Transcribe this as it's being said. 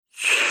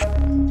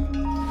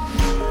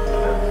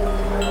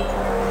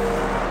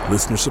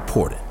Listener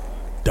supported.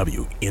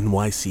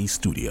 WNYC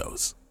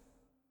Studios.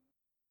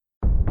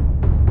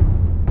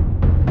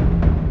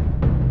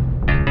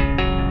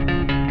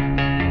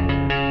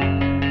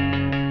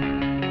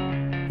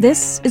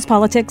 This is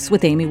Politics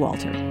with Amy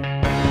Walter.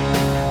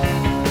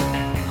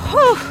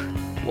 Whew,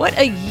 what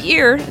a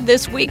year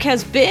this week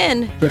has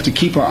been. We have to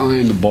keep our eye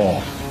on the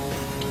ball.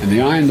 And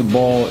the eye on the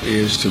ball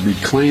is to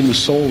reclaim the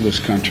soul of this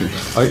country.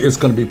 It's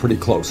going to be pretty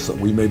close.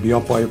 We may be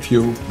up by a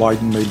few.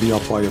 Biden may be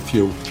up by a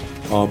few.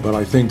 But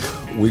I think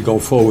we go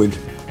forward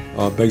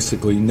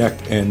basically neck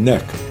and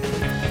neck.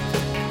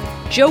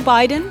 Joe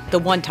Biden, the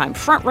one-time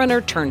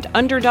frontrunner turned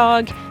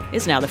underdog,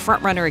 is now the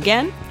frontrunner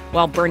again,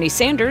 while Bernie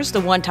Sanders, the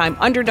one-time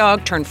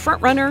underdog turned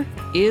frontrunner,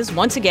 is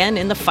once again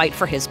in the fight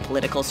for his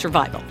political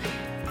survival.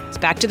 It's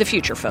back to the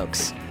future,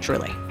 folks,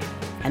 truly.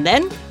 And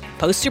then,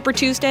 post-Super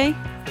Tuesday,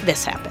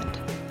 this happened.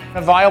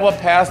 A viable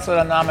path to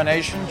the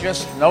nomination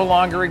just no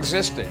longer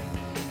existed.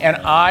 And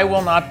I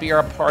will not be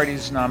our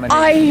party's nominee.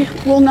 I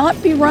will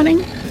not be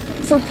running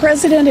for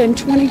president in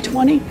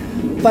 2020,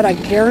 but I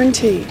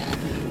guarantee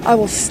I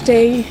will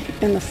stay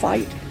in the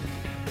fight.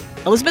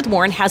 Elizabeth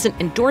Warren hasn't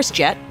endorsed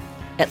yet,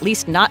 at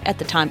least not at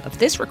the time of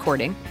this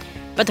recording,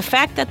 but the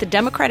fact that the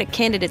Democratic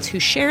candidates who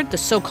shared the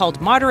so-called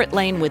moderate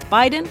lane with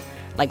Biden,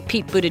 like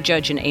Pete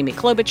Buttigieg and Amy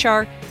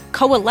Klobuchar,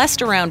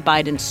 coalesced around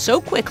Biden so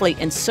quickly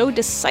and so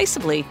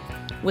decisively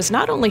was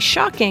not only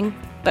shocking,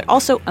 but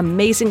also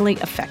amazingly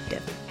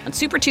effective. On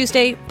Super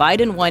Tuesday,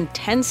 Biden won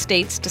 10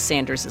 states to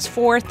Sanders'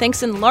 4,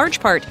 thanks in large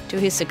part to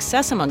his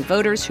success among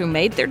voters who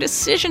made their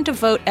decision to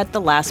vote at the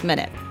last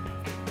minute.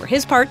 For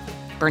his part,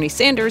 Bernie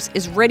Sanders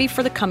is ready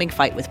for the coming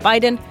fight with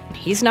Biden, and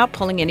he's not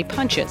pulling any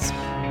punches.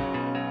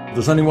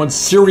 Does anyone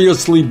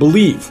seriously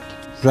believe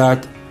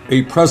that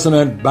a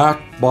president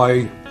backed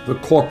by the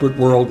corporate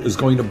world is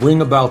going to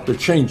bring about the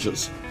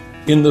changes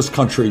in this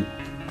country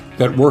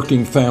that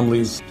working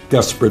families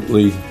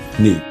desperately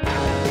need?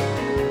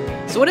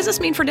 So what does this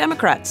mean for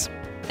Democrats?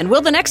 And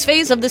will the next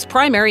phase of this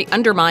primary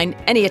undermine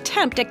any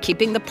attempt at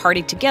keeping the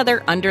party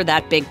together under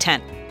that big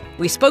tent?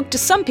 We spoke to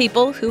some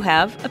people who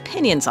have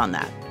opinions on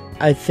that.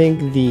 I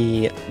think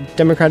the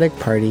Democratic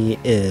Party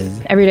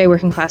is everyday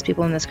working class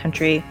people in this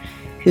country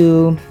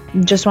who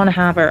just want to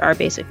have our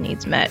basic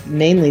needs met.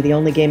 Mainly the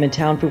only game in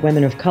town for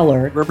women of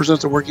color. It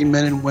represents the working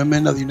men and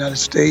women of the United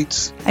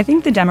States. I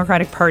think the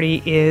Democratic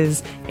Party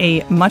is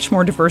a much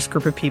more diverse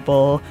group of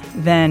people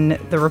than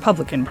the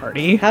Republican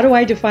Party. How do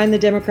I define the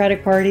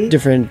Democratic Party?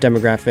 Different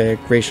demographic,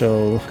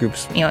 racial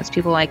groups. It's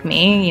people like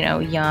me,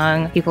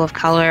 young, people of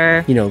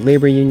color.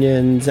 Labor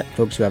unions,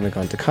 folks who haven't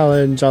gone to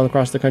college all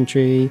across the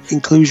country.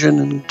 Inclusion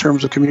in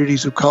terms of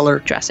communities of color.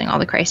 Addressing all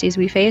the crises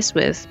we face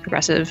with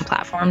progressive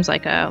platforms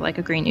like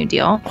a Green New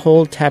Deal.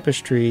 Whole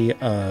tapestry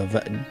of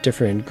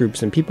different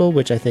groups and people,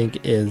 which I think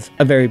is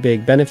a very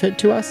big benefit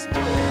to us.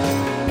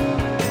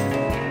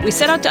 We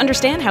set out to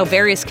understand how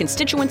various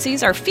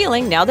constituencies are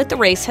feeling now that the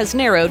race has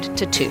narrowed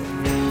to 2.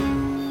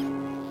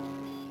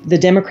 The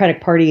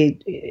Democratic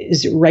Party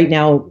is right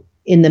now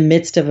in the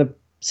midst of a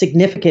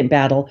significant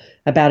battle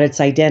about its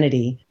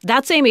identity.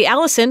 That's Amy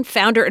Allison,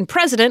 founder and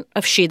president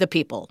of She the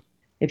People.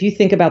 If you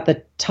think about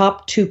the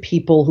top 2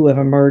 people who have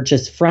emerged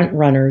as front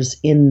runners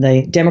in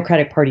the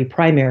Democratic Party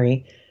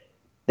primary,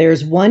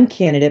 there's one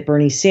candidate,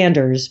 Bernie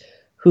Sanders,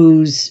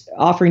 who's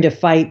offering to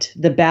fight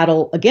the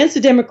battle against the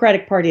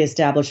Democratic Party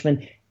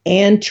establishment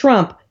and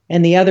Trump,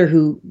 and the other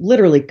who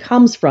literally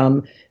comes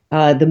from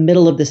the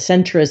middle of the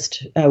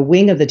centrist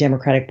wing of the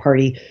Democratic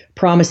Party,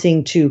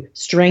 promising to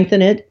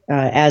strengthen it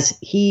as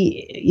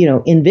he,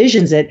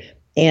 envisions it,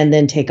 and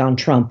then take on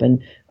Trump.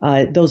 And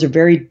those are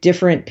very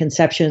different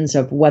conceptions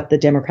of what the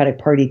Democratic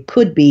Party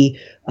could be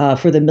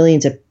for the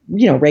millions of,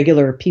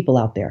 regular people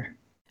out there.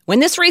 When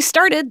this race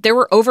started, there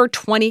were over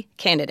 20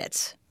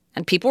 candidates,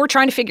 and people were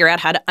trying to figure out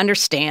how to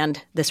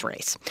understand this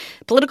race.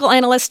 Political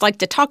analysts like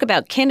to talk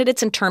about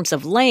candidates in terms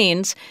of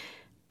lanes,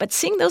 but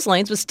seeing those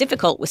lanes was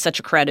difficult with such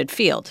a crowded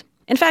field.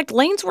 In fact,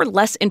 lanes were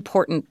less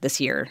important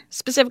this year,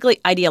 specifically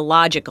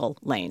ideological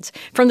lanes.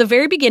 From the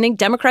very beginning,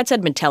 Democrats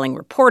had been telling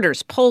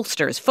reporters,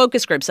 pollsters,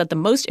 focus groups that the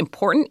most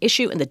important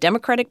issue in the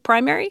Democratic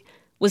primary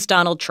was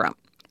Donald Trump.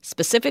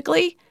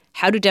 Specifically,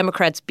 how do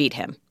Democrats beat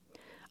him?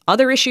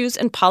 Other issues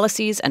and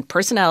policies and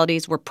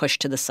personalities were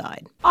pushed to the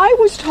side. I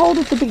was told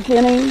at the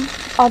beginning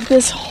of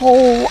this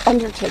whole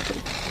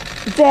undertaking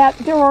that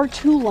there are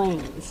 2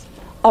 lanes,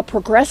 a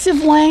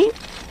progressive lane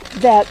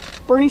that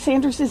Bernie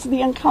Sanders is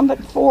the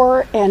incumbent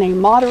for, and a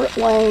moderate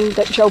lane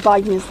that Joe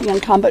Biden is the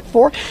incumbent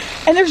for.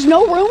 And there's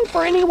no room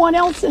for anyone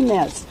else in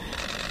this.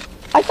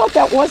 I thought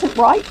that wasn't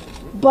right,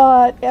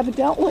 but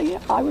evidently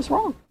I was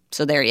wrong.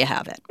 So there you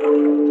have it.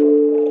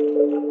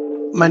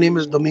 My name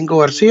is Domingo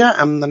Garcia.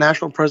 I'm the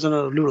national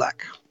president of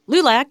LULAC.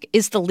 LULAC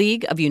is the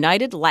League of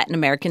United Latin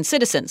American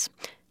Citizens,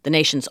 the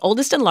nation's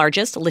oldest and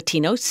largest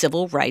Latino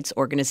civil rights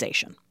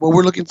organization. What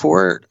we're looking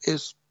for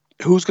is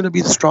who's going to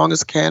be the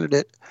strongest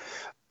candidate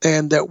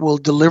and that will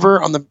deliver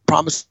on the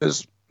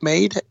promises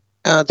made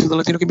to the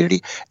Latino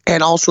community,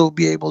 and also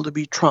be able to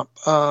beat Trump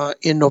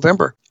in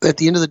November. At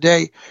the end of the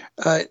day,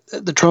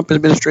 the Trump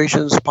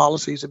administration's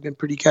policies have been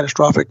pretty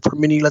catastrophic for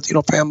many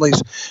Latino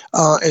families,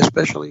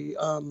 especially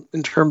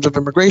in terms of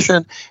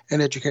immigration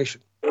and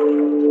education.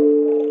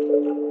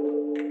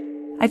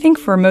 I think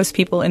for most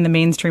people in the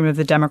mainstream of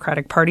the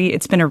Democratic Party,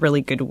 it's been a really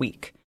good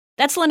week.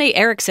 That's Lene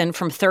Erickson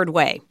from Third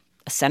Way,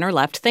 a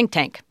center-left think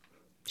tank.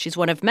 She's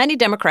one of many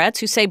Democrats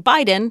who say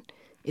Biden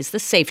is the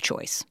safe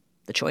choice,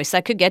 the choice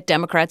that could get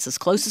Democrats as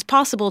close as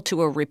possible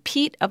to a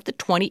repeat of the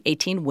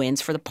 2018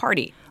 wins for the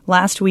party.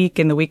 Last week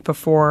and the week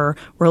before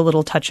were a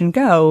little touch and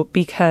go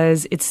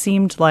because it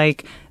seemed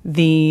like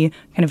the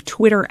kind of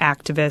Twitter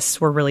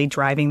activists were really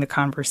driving the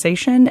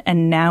conversation.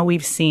 And now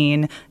we've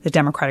seen the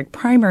Democratic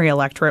primary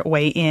electorate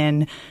weigh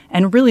in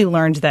and really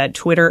learned that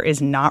Twitter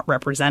is not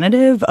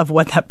representative of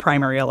what that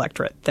primary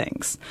electorate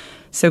thinks.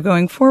 So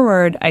going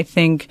forward, I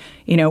think,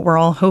 we're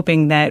all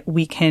hoping that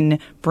we can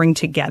bring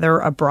together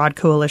a broad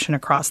coalition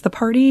across the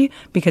party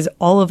because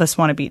all of us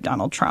want to beat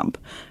Donald Trump.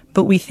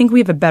 But we think we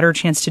have a better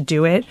chance to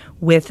do it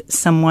with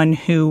someone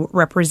who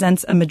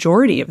represents a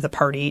majority of the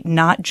party,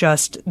 not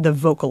just the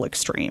vocal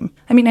extreme.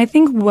 I mean, I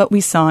think what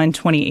we saw in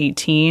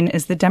 2018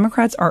 is the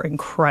Democrats are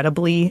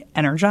incredibly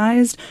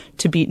energized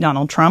to beat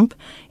Donald Trump.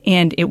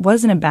 And it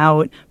wasn't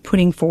about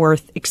putting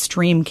forth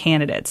extreme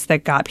candidates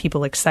that got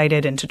people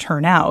excited and to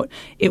turn out.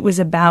 It was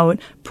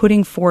about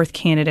putting forth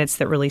candidates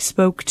that really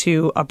spoke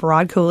to a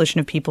broad coalition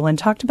of people and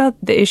talked about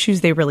the issues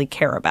they really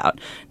care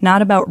about.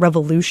 Not about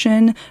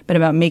revolution, but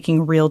about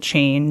making real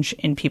change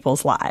in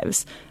people's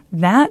lives.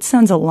 That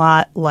sounds a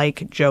lot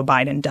like Joe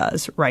Biden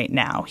does right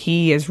now.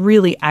 He is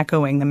really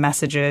echoing the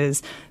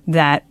messages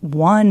that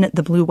won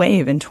the blue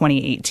wave in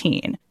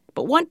 2018.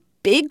 But one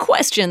big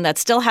question that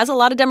still has a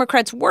lot of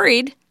Democrats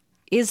worried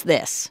is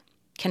this.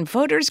 Can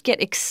voters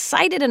get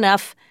excited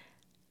enough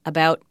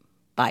about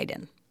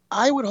Biden?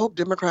 I would hope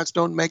Democrats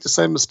don't make the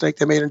same mistake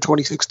they made in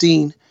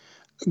 2016,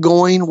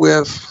 going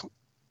with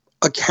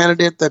a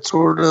candidate that's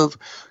sort of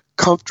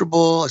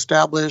comfortable,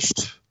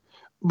 established,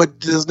 but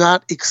does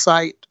not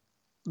excite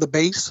the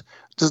base,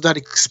 does not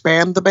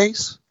expand the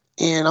base.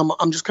 And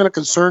I'm just kind of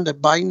concerned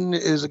that Biden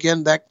is,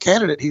 again, that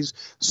candidate. He's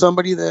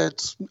somebody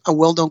that's a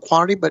well-known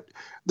quantity, but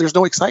there's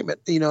no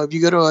excitement. If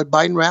you go to a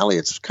Biden rally,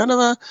 it's kind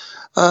of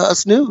a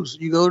snooze.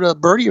 You go to a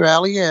Bernie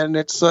rally, and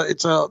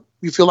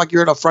you feel like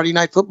you're at a Friday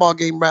night football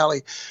game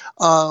rally.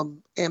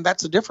 And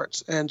that's the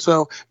difference. And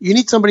so you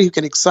need somebody who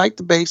can excite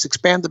the base,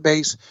 expand the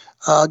base,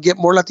 get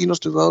more Latinos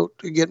to vote,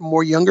 get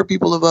more younger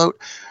people to vote.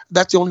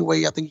 That's the only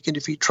way I think you can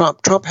defeat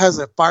Trump. Trump has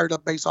a fired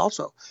up base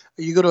also.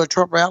 You go to a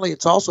Trump rally,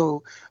 it's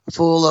also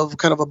full of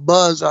kind of a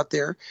buzz out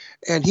there.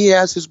 And he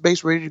has his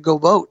base ready to go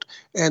vote.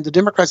 And the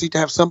Democrats need to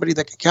have somebody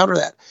that can counter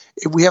that.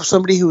 If we have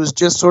somebody who is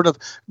just sort of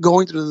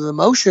going through the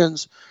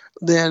motions,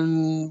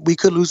 then we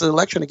could lose the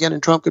election again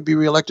and Trump could be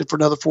reelected for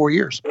another 4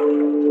 years.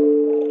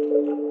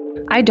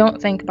 I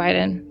don't think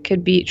Biden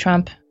could beat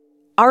Trump.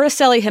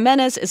 Araceli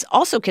Jimenez is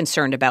also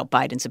concerned about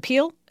Biden's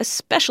appeal,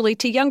 especially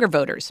to younger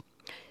voters.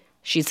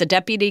 She's the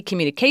deputy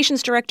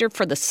communications director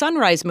for the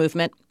Sunrise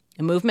Movement,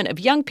 a movement of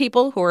young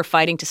people who are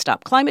fighting to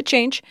stop climate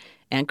change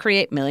and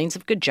create millions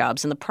of good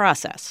jobs in the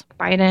process.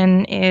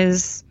 Biden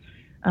is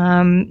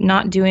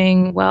not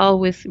doing well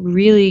with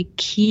really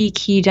key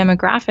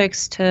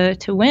demographics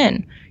to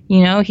win.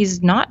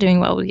 He's not doing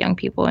well with young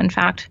people. In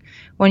fact,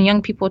 when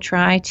young people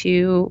try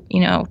to,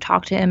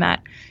 talk to him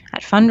at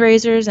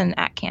fundraisers and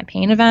at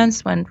campaign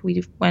events,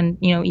 when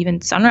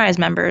even Sunrise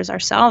members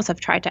ourselves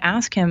have tried to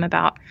ask him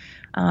about,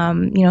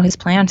 his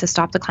plan to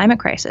stop the climate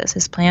crisis,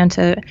 his plan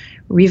to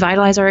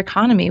revitalize our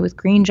economy with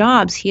green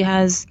jobs, he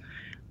has,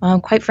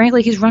 quite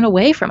frankly, he's run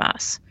away from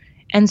us.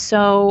 And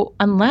so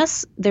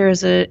unless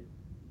there's a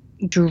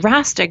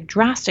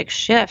drastic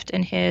shift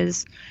in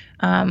his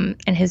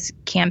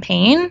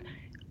campaign,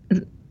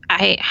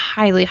 I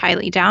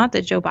highly doubt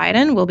that Joe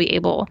Biden will be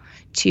able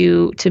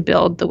to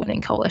build the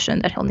winning coalition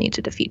that he'll need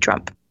to defeat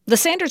Trump. The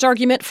Sanders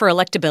argument for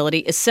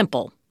electability is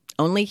simple.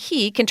 Only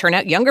he can turn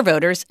out younger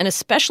voters, and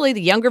especially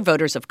the younger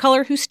voters of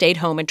color who stayed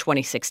home in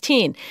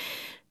 2016.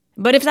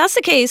 But if that's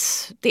the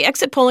case, the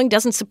exit polling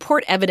doesn't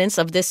support evidence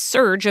of this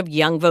surge of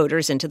young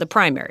voters into the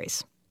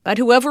primaries. But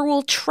whoever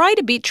will try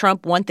to beat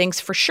Trump, one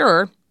thing's for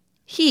sure,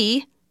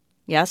 he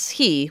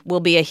will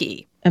be a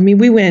he. I mean,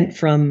 we went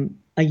from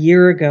a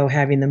year ago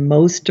having the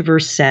most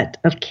diverse set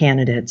of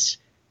candidates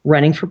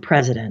running for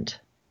president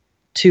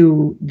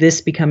to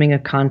this becoming a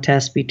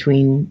contest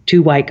between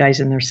two white guys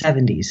in their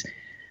 70s.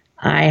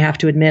 I have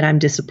to admit I'm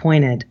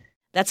disappointed.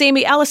 That's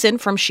Amy Ellison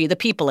from She the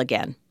People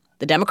again.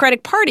 The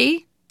Democratic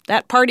Party,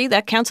 that party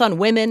that counts on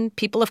women,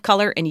 people of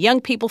color, and young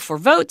people for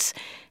votes,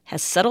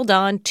 has settled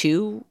on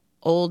two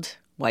old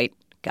white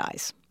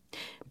guys.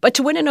 But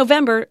to win in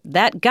November,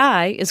 that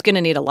guy is going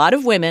to need a lot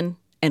of women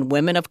and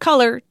women of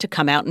color to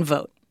come out and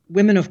vote.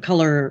 Women of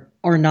color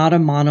are not a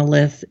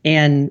monolith,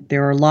 and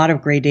there are a lot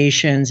of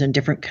gradations and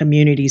different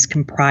communities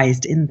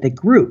comprised in the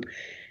group.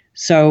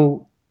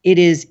 So it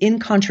is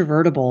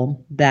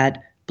incontrovertible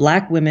that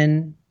Black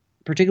women,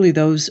 particularly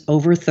those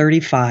over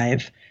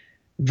 35,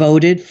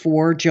 voted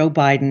for Joe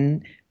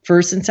Biden,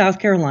 first in South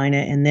Carolina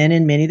and then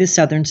in many of the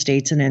southern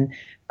states and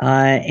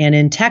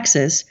in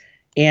Texas,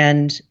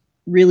 and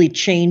really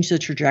changed the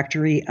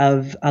trajectory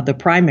of the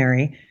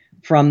primary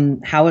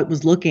from how it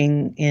was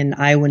looking in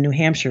Iowa and New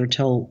Hampshire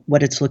till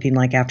what it's looking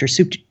like after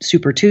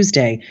Super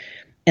Tuesday.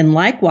 And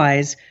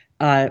likewise,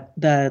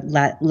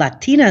 the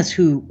Latinas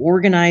who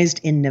organized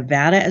in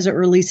Nevada as an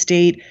early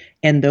state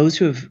and those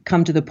who have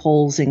come to the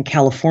polls in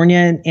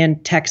California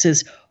and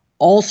Texas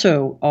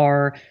also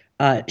are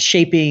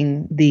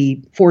shaping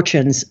the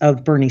fortunes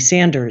of Bernie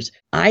Sanders.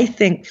 I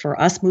think for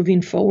us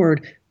moving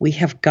forward, we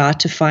have got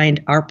to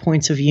find our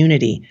points of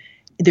unity.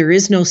 There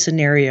is no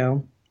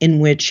scenario in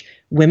which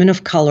women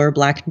of color,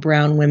 Black and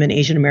brown women,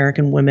 Asian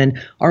American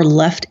women are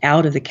left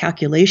out of the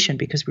calculation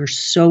because we're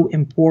so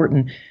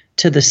important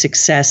to the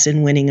success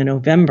in winning in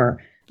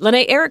November.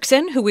 Lene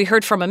Erickson, who we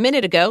heard from a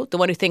minute ago, the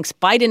one who thinks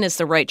Biden is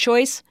the right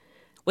choice,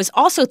 was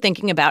also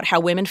thinking about how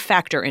women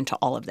factor into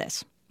all of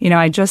this. You know,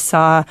 I just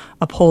saw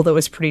a poll that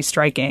was pretty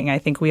striking. I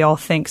think we all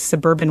think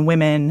suburban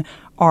women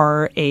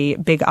are a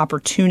big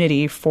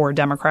opportunity for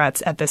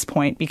Democrats at this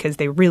point because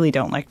they really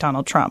don't like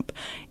Donald Trump.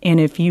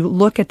 And if you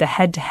look at the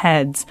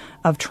head-to-heads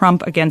of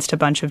Trump against a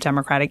bunch of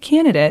Democratic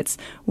candidates,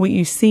 what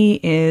you see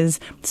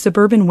is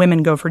suburban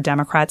women go for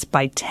Democrats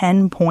by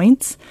 10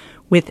 points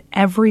with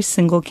every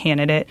single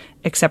candidate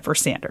except for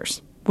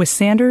Sanders. With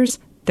Sanders,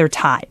 they're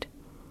tied.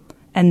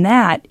 And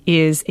that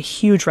is a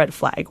huge red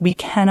flag. We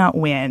cannot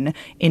win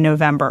in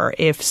November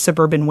if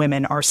suburban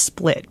women are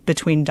split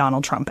between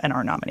Donald Trump and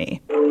our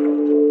nominee.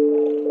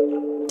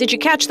 Did you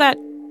catch that?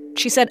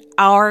 She said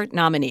our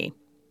nominee.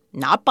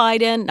 Not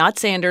Biden, not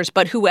Sanders,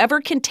 but whoever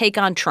can take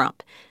on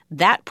Trump.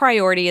 That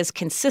priority is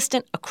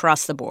consistent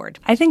across the board.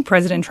 I think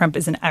President Trump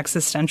is an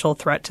existential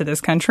threat to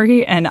this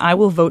country, and I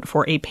will vote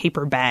for a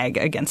paper bag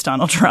against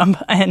Donald Trump.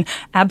 And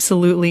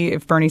absolutely,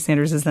 if Bernie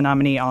Sanders is the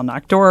nominee, I'll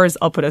knock doors.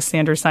 I'll put a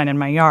Sanders sign in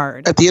my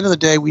yard. At the end of the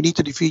day, we need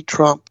to defeat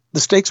Trump. The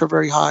stakes are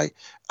very high.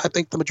 I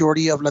think the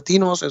majority of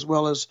Latinos as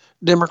well as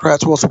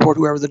Democrats will support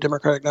whoever the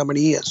Democratic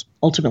nominee is.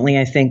 Ultimately,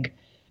 I think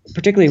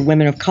particularly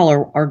women of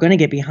color are going to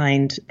get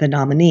behind the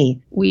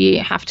nominee. We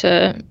have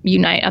to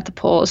unite at the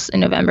polls in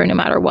November, no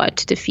matter what,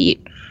 to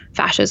defeat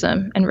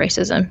fascism and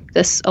racism.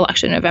 This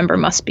election in November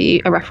must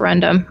be a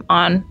referendum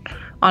on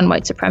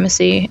white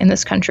supremacy in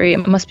this country.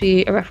 It must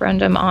be a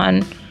referendum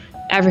on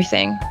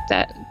everything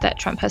that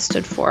Trump has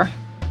stood for.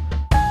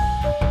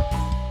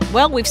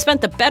 Well, we've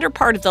spent the better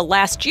part of the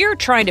last year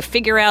trying to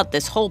figure out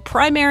this whole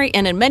primary,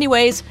 and in many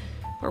ways,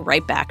 we're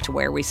right back to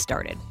where we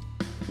started.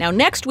 Now,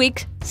 next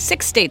week,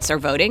 6 states are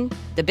voting.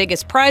 The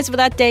biggest prize for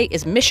that day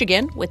is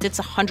Michigan, with its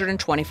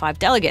 125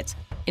 delegates.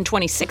 In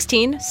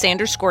 2016,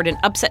 Sanders scored an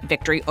upset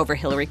victory over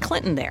Hillary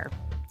Clinton there.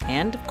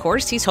 And, of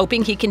course, he's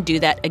hoping he can do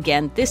that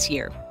again this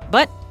year.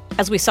 But,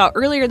 as we saw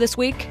earlier this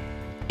week,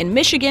 in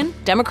Michigan,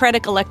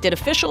 Democratic elected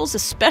officials,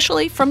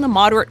 especially from the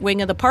moderate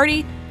wing of the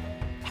party,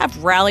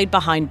 have rallied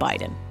behind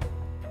Biden.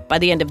 By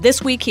the end of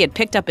this week, he had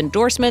picked up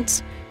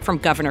endorsements from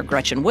Governor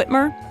Gretchen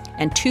Whitmer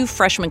and 2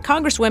 freshman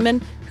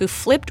congresswomen who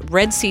flipped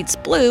red seats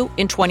blue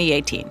in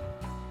 2018.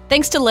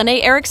 Thanks to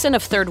Lene Erickson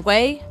of Third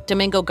Way,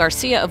 Domingo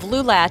Garcia of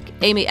LULAC,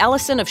 Amy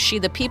Ellison of She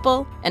the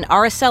People, and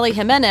Araceli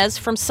Jimenez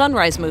from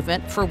Sunrise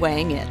Movement for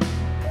weighing in.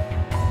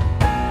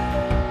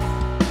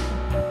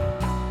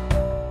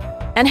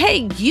 And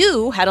hey,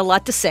 you had a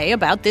lot to say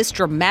about this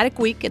dramatic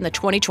week in the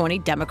 2020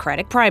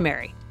 Democratic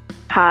primary.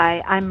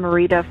 Hi, I'm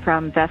Marita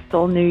from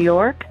Vestal, New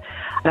York.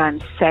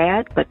 I'm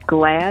sad but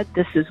glad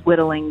this is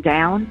whittling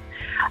down.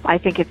 I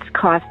think it's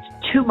cost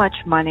too much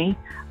money.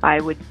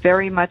 I would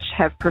very much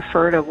have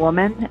preferred a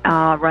woman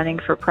running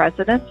for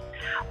president,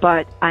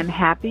 but I'm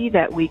happy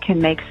that we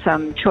can make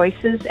some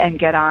choices and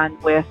get on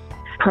with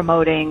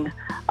promoting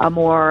a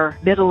more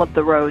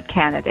middle-of-the-road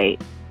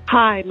candidate.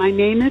 Hi, my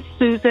name is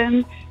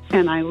Susan,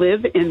 and I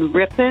live in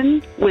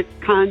Ripon,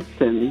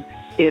 Wisconsin.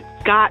 It's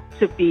got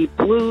to be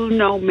blue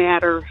no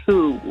matter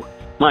who.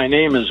 My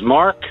name is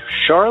Mark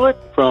Charlotte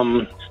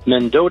from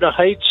Mendota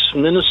Heights,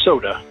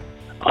 Minnesota.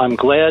 I'm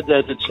glad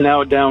that it's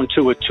now down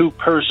to a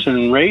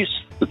 2-person race.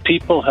 The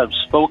people have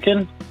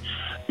spoken.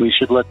 We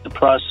should let the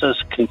process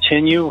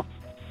continue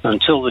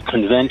until the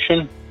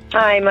convention.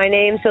 Hi, my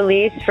name's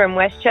Elise from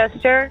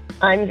Westchester.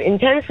 I'm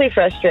intensely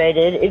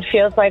frustrated. It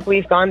feels like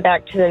we've gone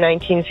back to the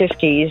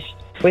 1950s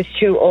with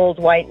 2 old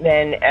white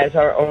men as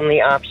our only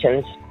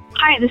options.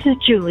 Hi, this is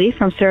Julie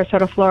from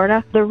Sarasota,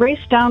 Florida. The race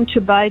down to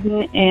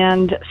Biden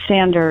and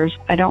Sanders,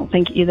 I don't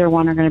think either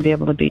one are going to be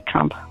able to beat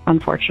Trump,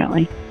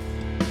 unfortunately.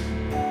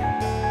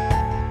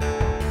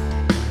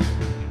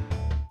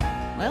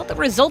 Well, the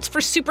results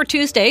for Super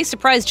Tuesday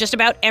surprised just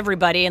about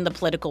everybody in the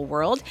political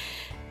world.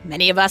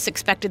 Many of us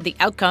expected the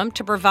outcome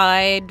to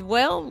provide,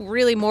 well,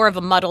 really more of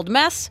a muddled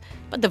mess,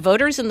 but the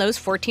voters in those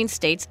 14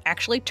 states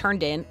actually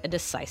turned in a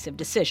decisive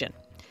decision.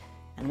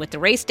 And with the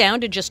race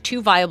down to just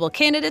 2 viable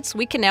candidates,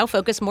 we can now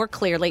focus more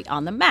clearly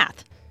on the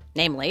math,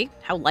 namely,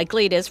 how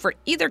likely it is for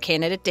either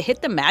candidate to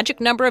hit the magic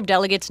number of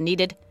delegates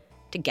needed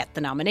to get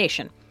the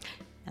nomination.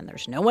 And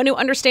there's no one who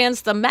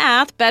understands the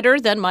math better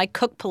than my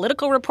Cook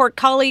Political Report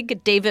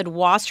colleague, David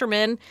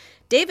Wasserman.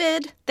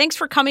 David, thanks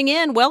for coming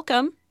in.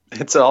 Welcome.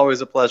 It's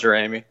always a pleasure,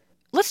 Amy.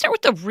 Let's start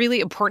with the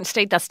really important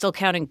state that's still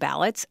counting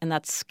ballots, and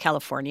that's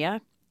California.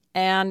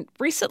 And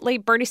recently,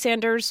 Bernie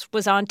Sanders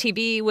was on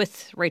TV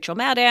with Rachel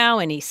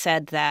Maddow, and he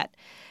said that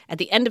at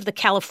the end of the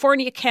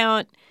California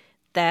count,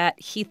 that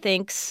he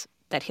thinks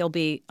that he'll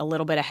be a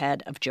little bit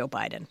ahead of Joe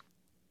Biden.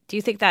 Do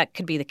you think that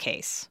could be the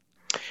case?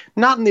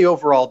 Not in the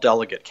overall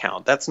delegate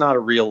count. That's not a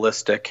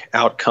realistic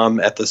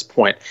outcome at this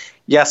point.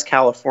 Yes,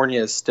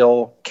 California is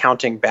still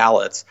counting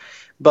ballots.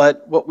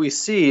 But what we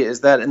see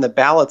is that in the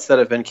ballots that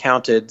have been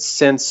counted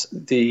since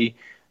the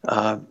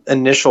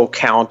initial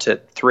count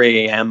at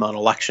 3 a.m. on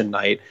election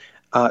night,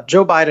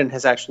 Joe Biden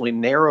has actually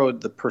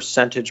narrowed the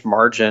percentage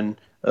margin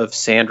of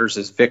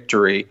Sanders'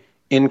 victory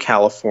in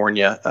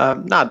California,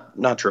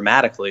 not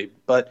dramatically,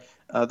 but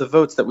the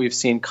votes that we've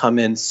seen come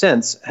in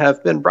since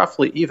have been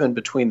roughly even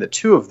between the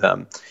two of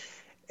them.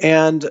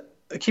 And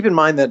keep in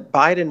mind that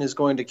Biden is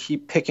going to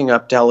keep picking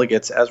up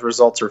delegates as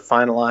results are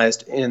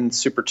finalized in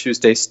Super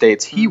Tuesday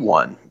states he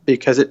won,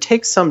 because it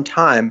takes some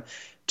time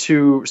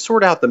to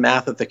sort out the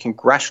math at the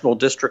congressional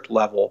district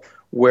level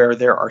where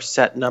there are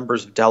set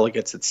numbers of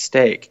delegates at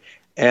stake.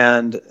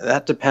 And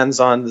that depends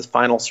on the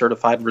final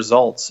certified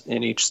results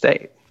in each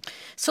state.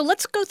 So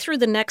let's go through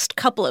the next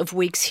couple of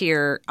weeks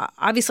here.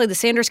 Obviously, the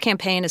Sanders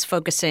campaign is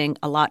focusing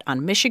a lot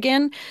on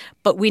Michigan,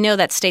 but we know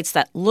that states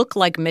that look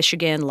like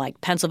Michigan,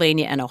 like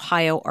Pennsylvania and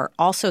Ohio, are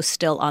also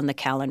still on the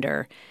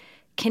calendar.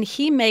 Can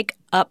he make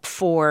up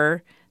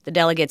for the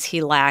delegates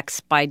he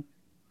lacks by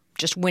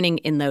just winning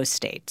in those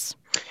states?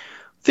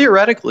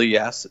 Theoretically,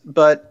 yes,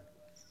 but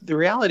the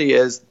reality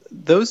is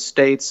those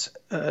states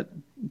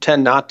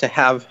tend not to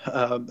have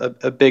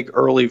a big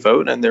early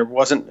vote, and there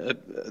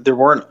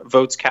weren't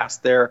votes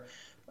cast there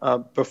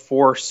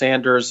before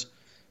Sanders'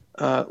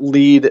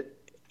 lead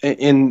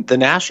in the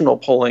national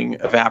polling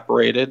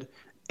evaporated.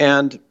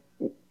 And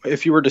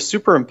if you were to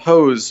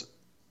superimpose,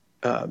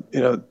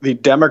 the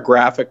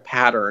demographic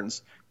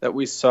patterns that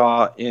we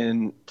saw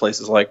in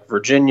places like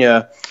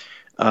Virginia,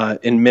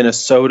 in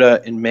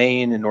Minnesota, in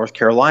Maine, in North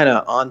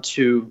Carolina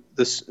onto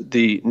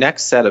the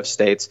next set of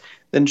states,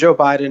 then Joe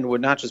Biden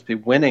would not just be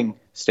winning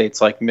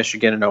states like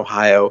Michigan and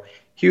Ohio,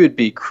 he would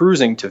be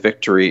cruising to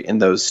victory in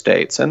those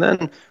states. And then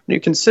when you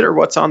consider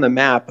what's on the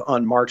map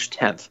on March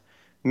 10th,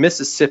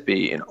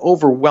 Mississippi, an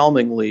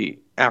overwhelmingly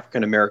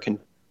African-American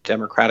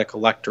Democratic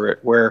electorate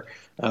where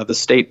the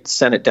state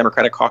Senate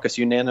Democratic caucus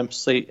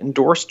unanimously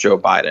endorsed Joe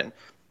Biden.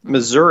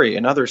 Missouri,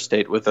 another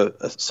state with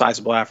a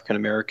sizable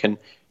African-American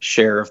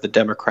share of the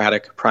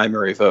Democratic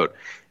primary vote.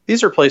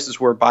 These are places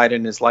where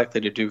Biden is likely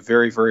to do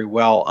very, very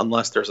well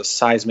unless there's a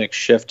seismic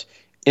shift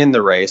in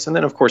the race. And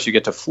then, of course, you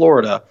get to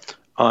Florida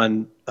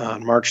on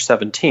March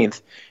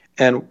 17th.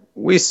 And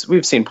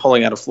we've seen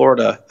polling out of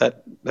Florida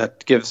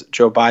that gives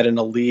Joe Biden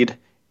a lead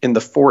in the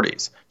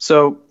 40s.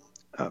 So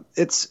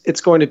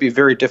it's going to be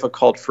very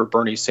difficult for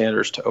Bernie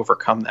Sanders to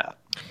overcome that.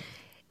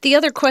 The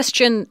other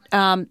question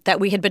that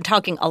we had been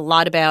talking a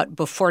lot about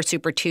before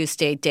Super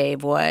Tuesday,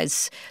 Dave,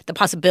 was the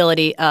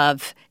possibility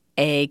of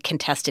a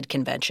contested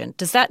convention.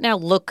 Does that now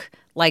look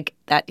like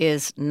that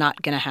is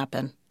not going to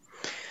happen?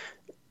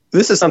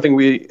 This is something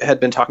we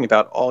had been talking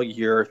about all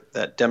year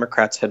that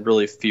Democrats had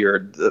really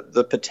feared,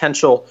 the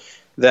potential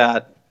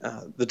that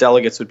the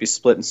delegates would be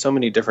split in so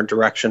many different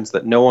directions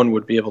that no one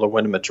would be able to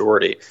win a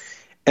majority.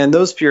 And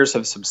those fears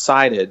have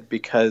subsided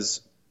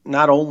because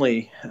not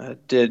only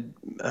did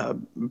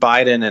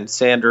Biden and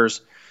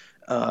Sanders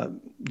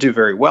do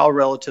very well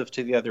relative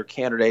to the other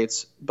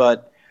candidates,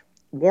 but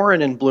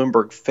Warren and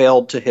Bloomberg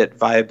failed to hit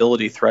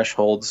viability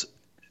thresholds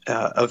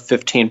of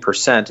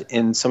 15%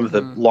 in some of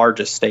the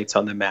largest states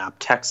on the map,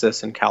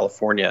 Texas and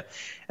California.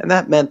 And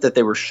that meant that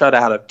they were shut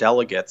out of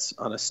delegates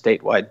on a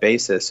statewide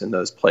basis in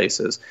those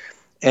places.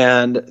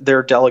 And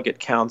their delegate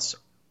counts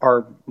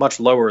are much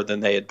lower than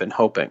they had been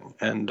hoping.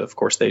 And of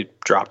course, they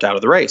dropped out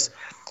of the race.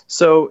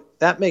 So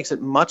that makes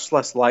it much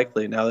less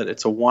likely now that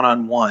it's a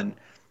one-on-one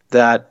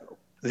that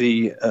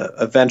the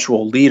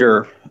eventual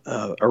leader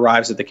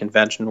arrives at the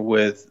convention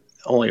with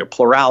only a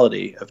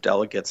plurality of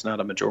delegates, not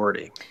a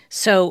majority.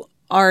 So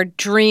our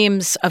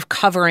dreams of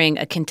covering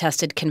a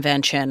contested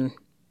convention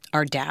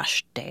are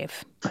dashed,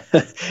 Dave.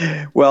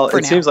 Well,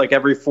 it seems like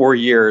every 4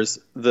 years,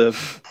 the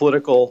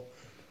political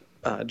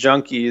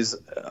junkies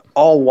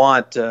all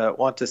want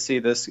to see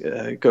this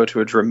go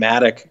to a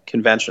dramatic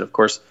convention. Of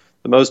course,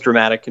 the most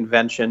dramatic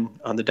convention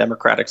on the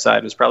Democratic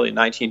side was probably in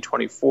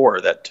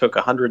 1924 that took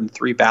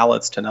 103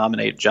 ballots to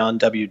nominate John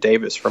W.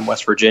 Davis from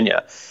West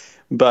Virginia.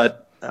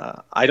 But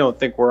I don't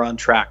think we're on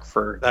track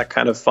for that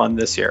kind of fun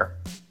this year.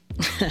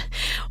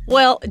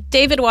 Well,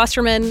 David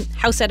Wasserman,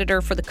 House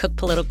editor for the Cook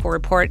Political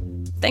Report,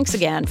 thanks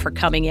again for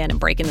coming in and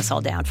breaking this all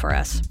down for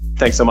us.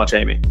 Thanks so much,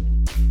 Amy.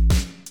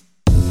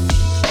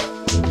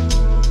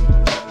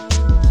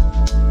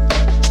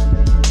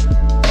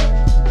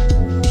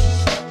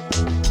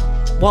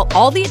 While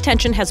all the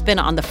attention has been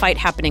on the fight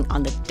happening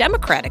on the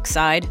Democratic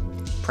side,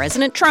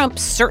 President Trump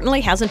certainly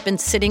hasn't been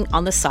sitting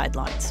on the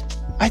sidelines.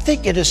 I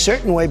think in a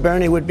certain way,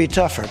 Bernie would be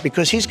tougher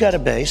because he's got a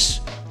base.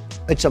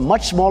 It's a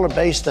much smaller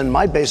base than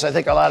my base. I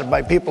think a lot of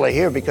my people are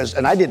here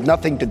and I did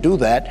nothing to do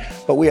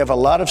that, but we have a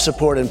lot of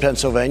support in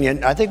Pennsylvania,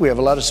 and I think we have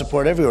a lot of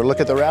support everywhere.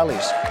 Look at the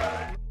rallies.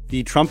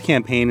 The Trump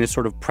campaign is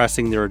sort of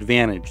pressing their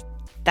advantage.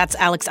 That's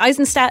Alex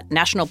Eisenstadt,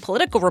 national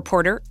political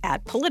reporter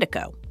at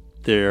Politico.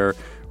 They're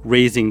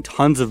raising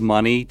tons of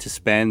money to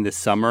spend this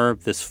summer,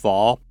 this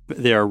fall.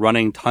 They are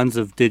running tons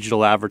of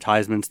digital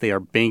advertisements. They are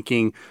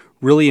banking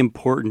really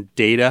important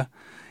data.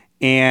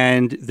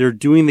 And they're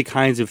doing the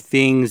kinds of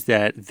things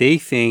that they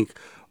think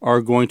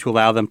are going to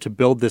allow them to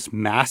build this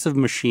massive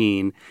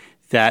machine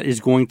that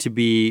is going to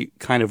be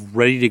kind of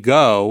ready to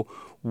go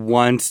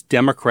once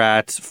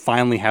Democrats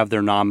finally have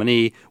their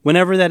nominee,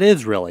 whenever that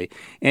is, really.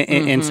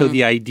 And so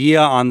the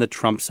idea on the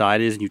Trump side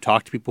is, and you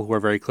talk to people who are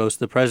very close to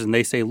the president,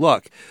 they say,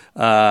 look,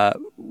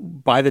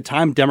 by the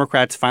time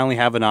Democrats finally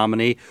have a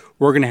nominee,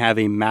 we're going to have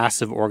a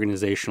massive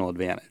organizational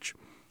advantage.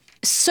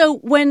 So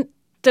when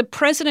the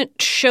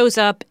president shows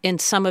up in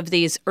some of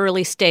these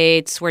early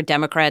states where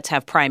Democrats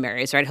have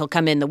primaries, right? He'll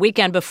come in the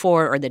weekend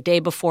before or the day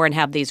before and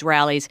have these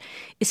rallies.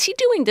 Is he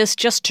doing this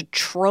just to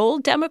troll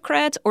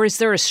Democrats, or is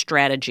there a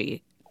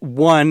strategy?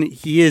 One,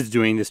 he is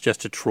doing this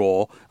just to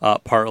troll,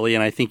 partly,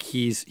 and I think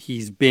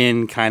he's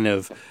been kind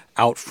of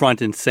out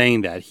front in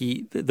saying that.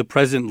 The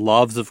president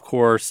loves, of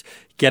course,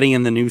 getting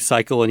in the news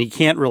cycle, and he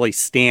can't really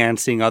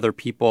stand seeing other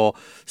people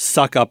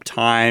suck up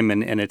time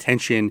and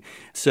attention.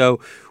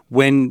 So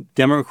when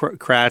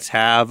Democrats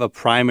have a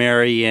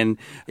primary in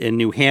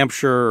New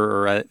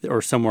Hampshire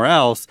or somewhere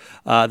else,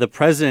 the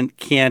president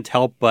can't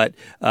help but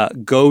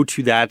go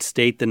to that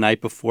state the night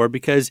before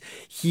because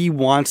he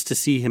wants to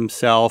see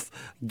himself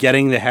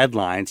getting the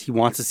headlines. He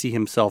wants to see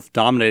himself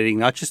dominating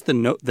not just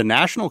the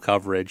national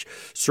coverage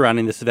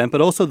surrounding this event,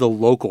 but also the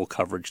local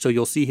coverage. So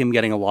you'll see him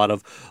getting a lot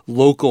of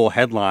local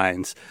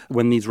headlines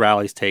when these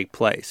rallies take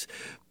place.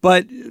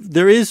 But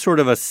there is sort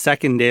of a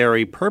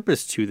secondary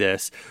purpose to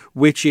this,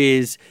 which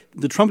is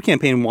the Trump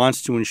campaign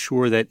wants to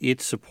ensure that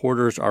its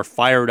supporters are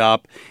fired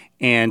up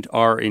and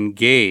are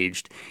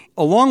engaged.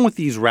 Along with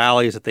these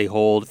rallies that they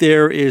hold,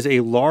 there is a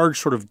large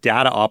sort of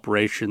data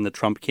operation the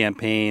Trump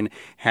campaign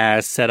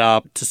has set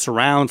up to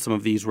surround some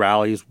of these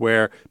rallies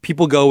where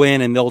people go in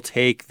and they'll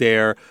take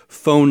their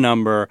phone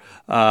number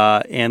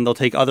and they'll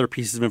take other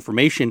pieces of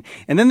information.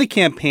 And then the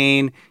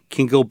campaign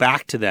can go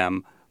back to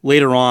them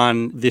later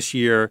on this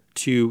year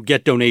to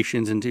get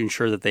donations and to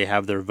ensure that they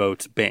have their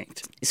votes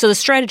banked. So the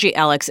strategy,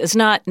 Alex, is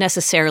not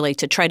necessarily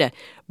to try to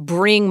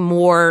bring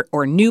more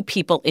or new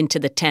people into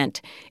the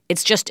tent.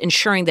 It's just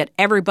ensuring that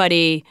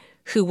everybody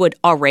who would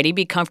already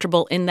be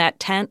comfortable in that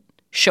tent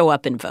show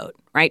up and vote,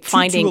 right?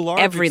 Finding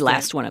every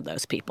last one of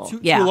those people. To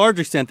a large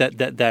extent,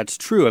 that's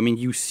true. I mean,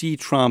 you see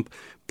Trump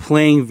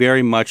playing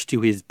very much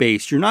to his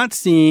base. You're not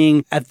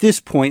seeing, at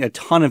this point, a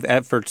ton of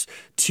efforts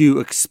to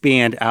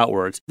expand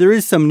outwards. There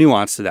is some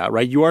nuance to that,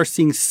 right? You are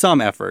seeing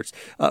some efforts.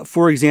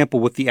 For example,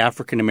 with the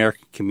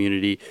African-American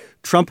community,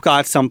 Trump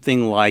got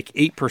something like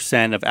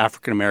 8% of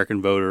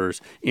African-American voters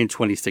in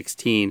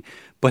 2016,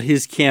 but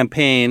his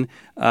campaign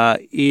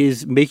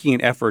is making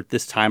an effort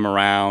this time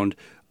around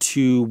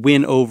to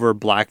win over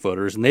black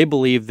voters. And they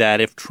believe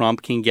that if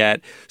Trump can get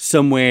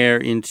somewhere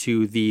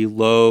into the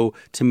low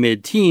to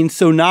mid-teens,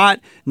 so not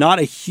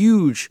a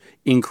huge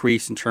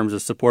increase in terms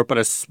of support, but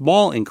a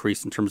small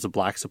increase in terms of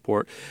black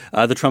support,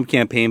 the Trump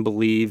campaign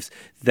believes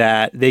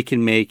that they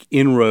can make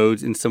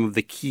inroads in some of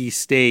the key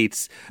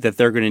states that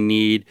they're going to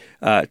need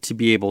to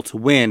be able to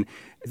win.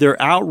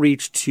 Their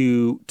outreach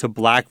to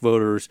black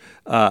voters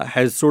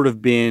has sort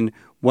of been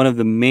one of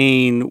the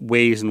main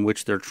ways in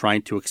which they're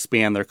trying to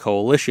expand their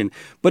coalition.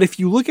 But if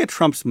you look at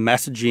Trump's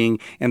messaging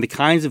and the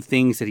kinds of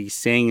things that he's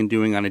saying and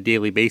doing on a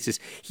daily basis,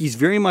 he's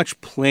very much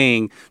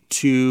playing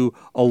to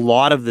a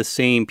lot of the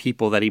same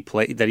people that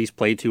he's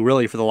played to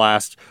really for the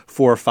last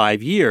 4 or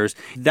 5 years.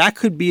 That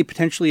could be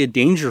potentially a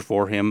danger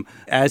for him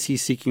as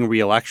he's seeking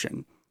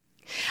re-election.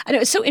 I know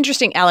it's so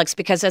interesting, Alex,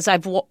 because as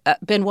I've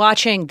been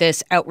watching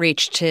this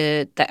outreach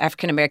to the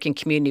African-American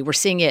community, we're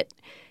seeing it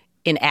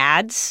in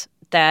ads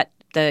that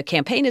the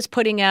campaign is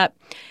putting out.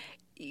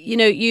 You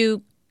know,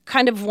 you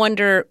kind of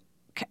wonder,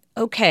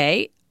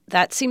 okay,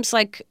 that seems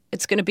like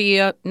it's going to be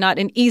not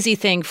an easy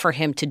thing for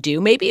him to do.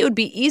 Maybe it would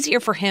be easier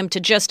for him to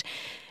just,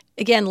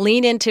 again,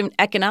 lean into an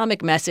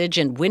economic message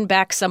and win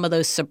back some of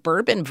those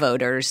suburban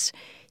voters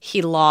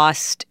he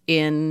lost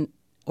in,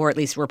 or at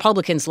least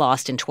Republicans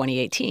lost in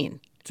 2018.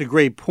 It's a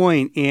great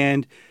point.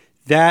 And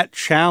that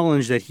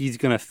challenge that he's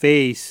going to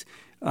face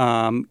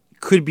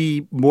could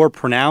be more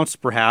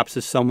pronounced, perhaps,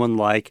 if someone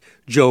like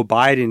Joe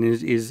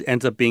Biden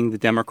ends up being the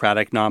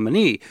Democratic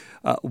nominee.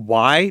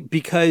 Why?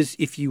 Because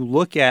if you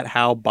look at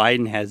how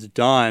Biden has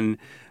done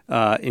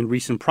in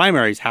recent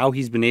primaries, how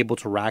he's been able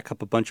to rack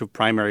up a bunch of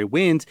primary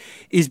wins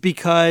is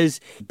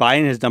because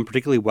Biden has done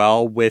particularly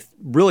well with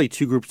really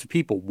two groups of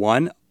people.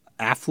 One,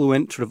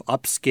 affluent, sort of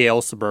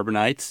upscale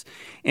suburbanites,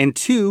 and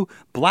two,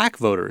 black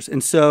voters.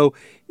 And so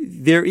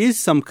there is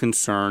some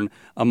concern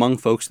among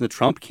folks in the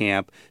Trump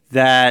camp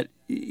that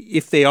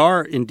if they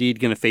are indeed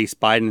going to face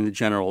Biden in the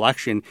general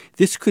election,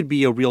 this could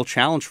be a real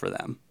challenge for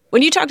them.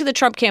 When you talk to the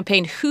Trump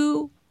campaign,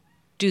 who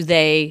do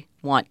they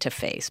want to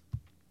face?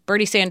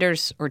 Bernie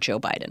Sanders or Joe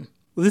Biden?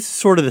 Well, this is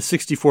sort of the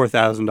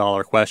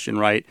 $64,000 question,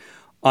 right?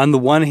 On the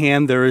one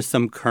hand, there is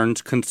some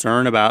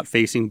concern about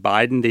facing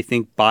Biden. They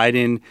think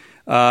Biden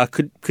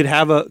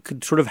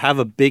could sort of have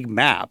a big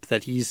map,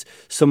 that he's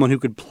someone who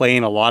could play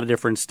in a lot of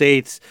different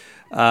states,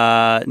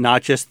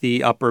 not just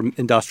the upper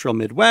industrial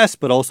Midwest,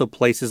 but also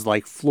places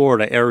like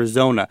Florida,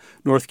 Arizona,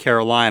 North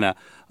Carolina,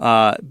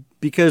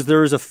 because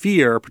there is a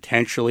fear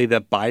potentially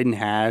that Biden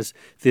has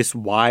this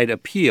wide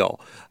appeal.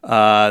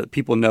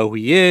 People know who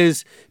he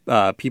is.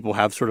 People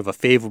have sort of a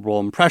favorable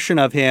impression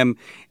of him,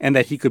 and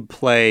that he could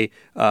play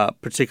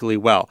particularly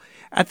well.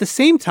 At the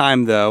same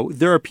time, though,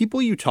 there are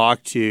people you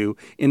talk to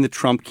in the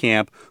Trump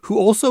camp who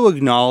also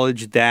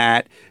acknowledge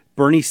that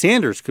Bernie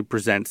Sanders could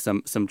present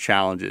some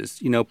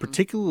challenges.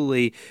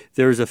 Particularly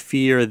there's a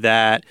fear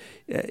that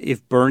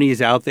if Bernie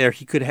is out there,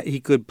 he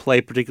could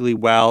play particularly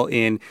well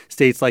in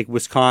states like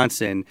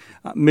Wisconsin,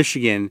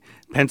 Michigan,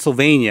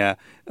 Pennsylvania,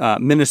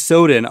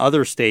 Minnesota, and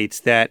other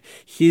states, that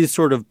his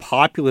sort of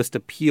populist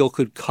appeal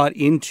could cut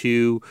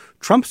into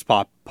Trump's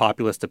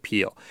populist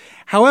appeal.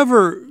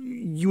 However,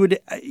 you would,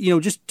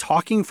 just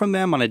talking from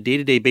them on a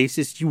day-to-day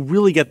basis, you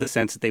really get the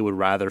sense that they would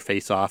rather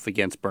face off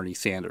against Bernie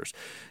Sanders.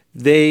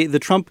 The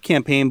Trump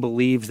campaign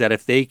believes that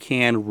if they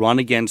can run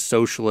against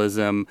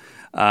socialism,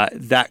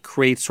 that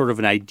creates sort of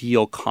an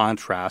ideal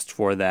contrast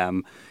for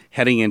them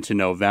heading into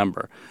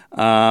November.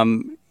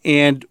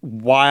 And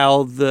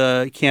while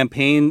the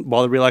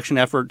re-election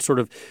effort sort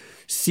of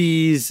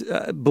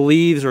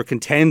believes or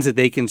contends that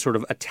they can sort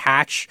of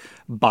attach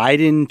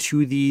Biden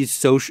to these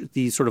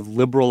sort of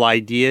liberal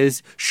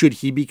ideas should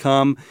he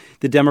become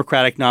the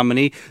Democratic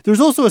nominee,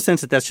 there's also a sense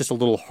that that's just a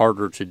little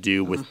harder to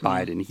do with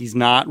Biden. He's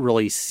not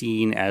really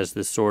seen as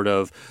this sort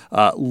of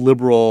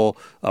liberal,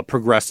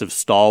 progressive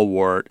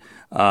stalwart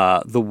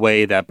the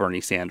way that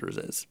Bernie Sanders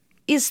is.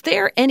 Is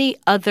there any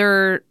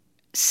other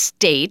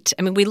state?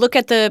 I mean, we look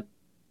at the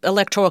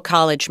Electoral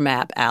College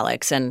map,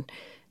 Alex, and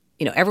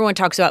everyone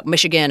talks about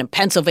Michigan and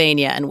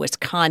Pennsylvania and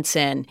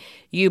Wisconsin.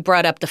 You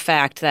brought up the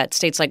fact that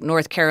states like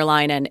North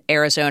Carolina and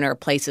Arizona are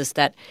places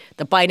that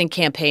the Biden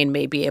campaign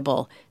may be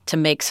able to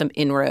make some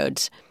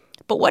inroads.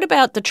 But what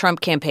about the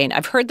Trump campaign?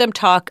 I've heard them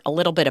talk a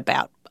little bit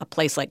about a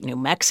place like New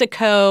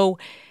Mexico,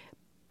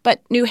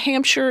 but New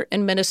Hampshire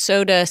and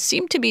Minnesota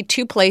seem to be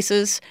two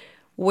places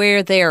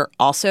where they're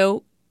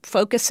also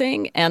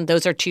focusing, and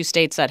those are two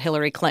states that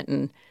Hillary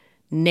Clinton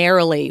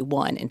narrowly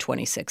won in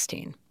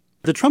 2016.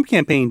 The Trump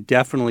campaign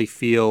definitely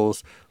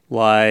feels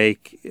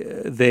like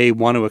they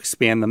want to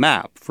expand the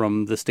map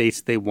from the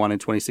states they won in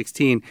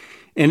 2016.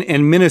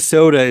 And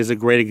Minnesota is a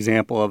great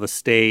example of a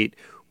state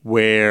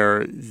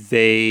where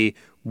they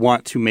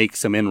want to make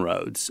some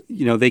inroads.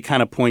 They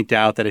kind of point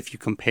out that if you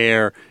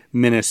compare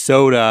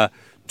Minnesota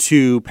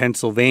to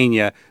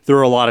Pennsylvania, there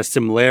are a lot of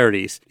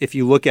similarities. If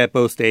you look at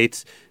both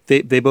states,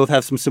 they both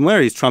have some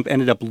similarities. Trump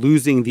ended up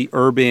losing the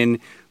urban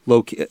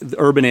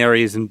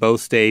areas in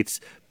both states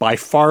by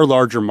far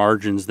larger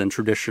margins than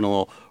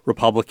traditional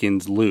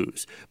Republicans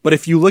lose. But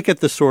if you look at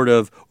the sort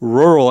of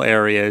rural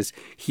areas,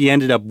 he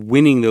ended up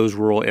winning those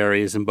rural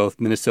areas in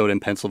both Minnesota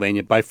and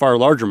Pennsylvania by far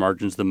larger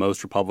margins than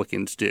most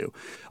Republicans do.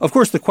 Of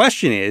course, the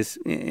question is,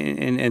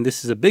 and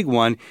this is a big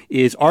one,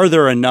 is are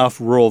there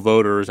enough rural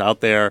voters out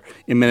there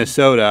in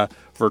Minnesota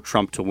for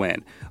Trump to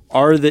win?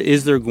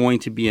 Is there going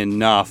to be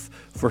enough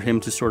for him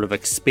to sort of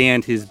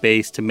expand his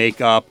base to make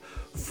up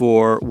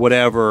for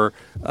whatever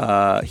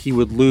he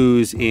would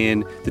lose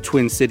in the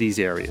Twin Cities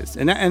areas?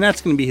 And that's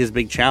going to be his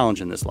big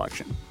challenge in this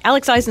election.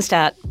 Alex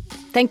Eisenstadt,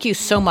 thank you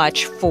so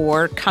much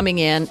for coming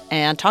in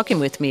and talking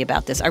with me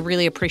about this. I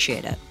really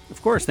appreciate it.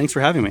 Of course. Thanks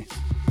for having me.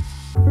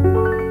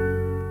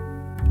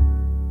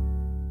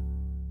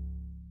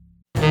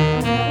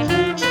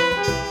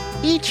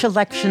 Each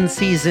election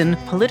season,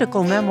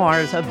 political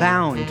memoirs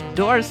abound,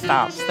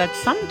 doorstops that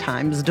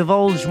sometimes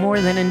divulge more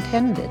than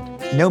intended.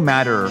 No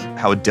matter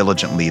how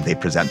diligently they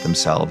present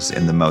themselves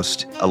in the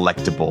most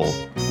electable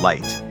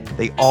light,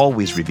 they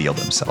always reveal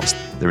themselves,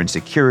 their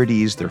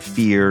insecurities, their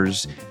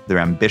fears, their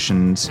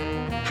ambitions.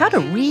 How to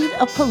read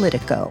a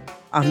Politico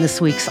on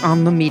this week's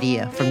On the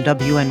Media from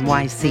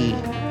WNYC.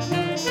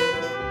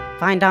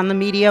 Find On the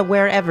Media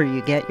wherever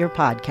you get your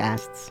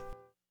podcasts.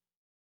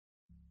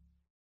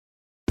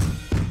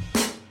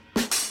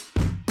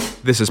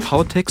 This is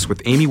Politics with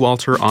Amy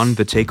Walter on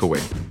The Takeaway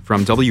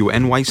from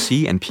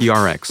WNYC and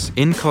PRX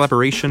in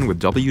collaboration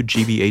with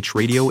WGBH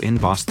Radio in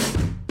Boston.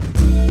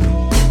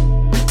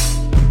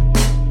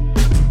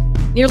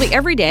 Nearly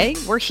every day,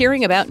 we're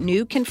hearing about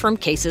new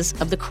confirmed cases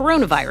of the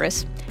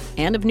coronavirus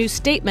and of new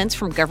statements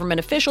from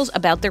government officials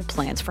about their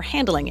plans for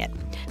handling it.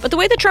 But the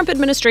way the Trump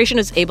administration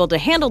is able to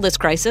handle this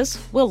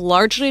crisis will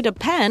largely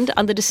depend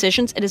on the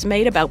decisions it has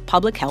made about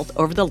public health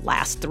over the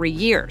last 3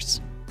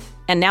 years.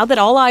 And now that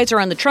all eyes are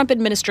on the Trump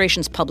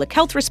administration's public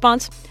health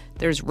response,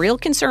 there's real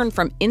concern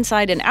from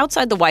inside and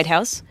outside the White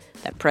House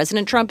that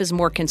President Trump is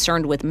more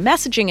concerned with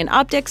messaging and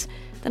optics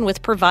than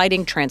with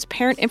providing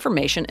transparent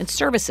information and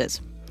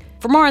services.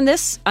 For more on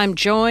this, I'm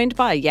joined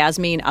by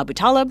Yasmin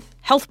Abutaleb,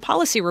 health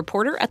policy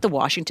reporter at The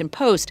Washington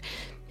Post.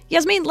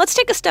 Yasmin, let's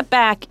take a step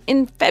back.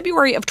 In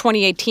February of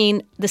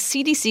 2018, the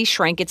CDC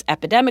shrank its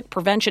epidemic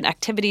prevention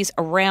activities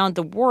around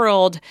the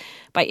world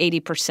by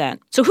 80%.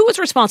 So who was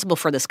responsible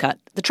for this cut?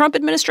 The Trump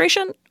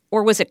administration,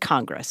 or was it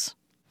Congress?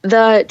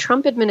 The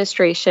Trump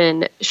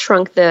administration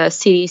shrunk the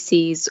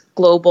CDC's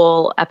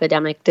global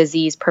epidemic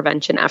disease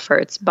prevention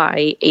efforts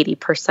by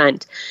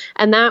 80%.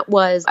 And that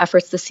was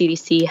efforts the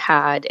CDC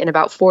had in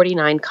about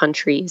 49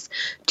 countries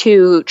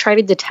to try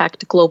to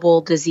detect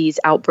global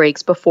disease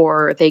outbreaks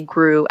before they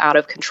grew out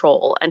of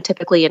control, and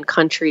typically in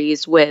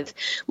countries with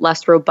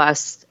less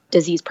robust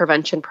disease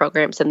prevention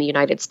programs in the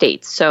United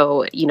States.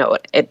 So,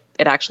 it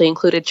actually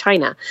included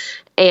China.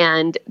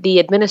 And the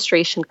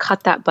administration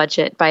cut that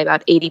budget by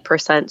about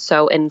 80%.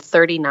 So in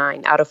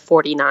 39 out of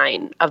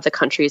 49 of the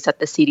countries that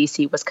the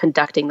CDC was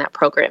conducting that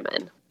program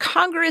in.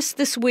 Congress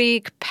this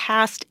week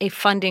passed a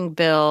funding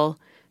bill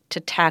to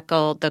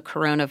tackle the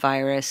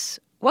coronavirus.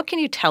 What can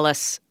you tell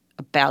us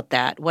about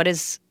that? What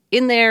is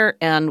in there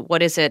and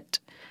what is it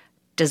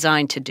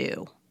designed to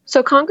do?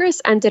 So Congress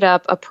ended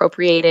up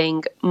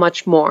appropriating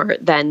much more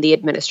than the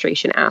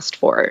administration asked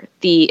for.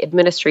 The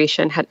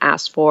administration had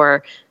asked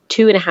for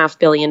 $2.5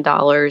 billion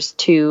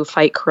to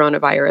fight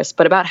coronavirus,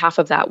 but about half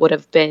of that would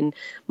have been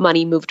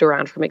money moved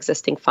around from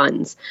existing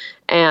funds.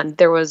 And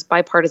there was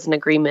bipartisan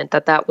agreement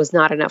that that was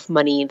not enough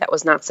money, that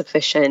was not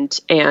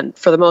sufficient. And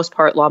for the most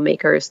part,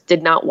 lawmakers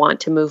did not want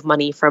to move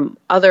money from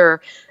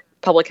other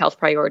public health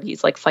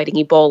priorities like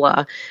fighting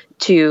Ebola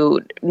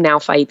to now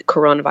fight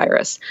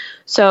coronavirus.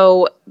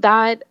 So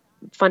that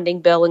funding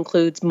bill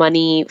includes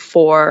money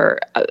for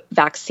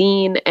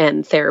vaccine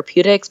and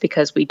therapeutics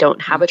because we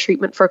don't have a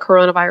treatment for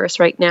coronavirus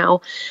right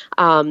now,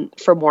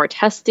 for more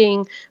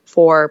testing,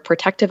 for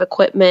protective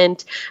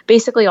equipment,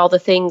 basically all the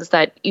things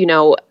that,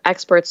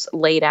 experts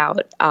laid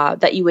out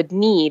that you would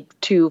need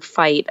to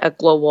fight a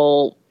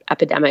global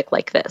epidemic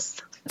like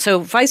this. So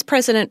Vice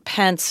President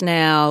Pence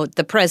now,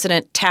 the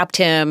president tapped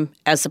him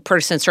as the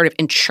person sort of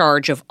in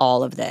charge of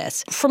all of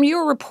this. From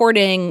your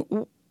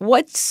reporting,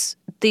 what's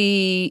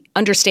the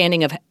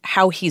understanding of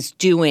how he's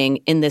doing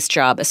in this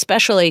job,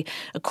 especially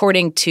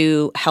according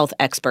to health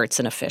experts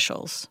and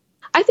officials?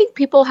 I think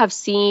people have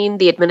seen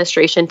the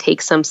administration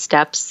take some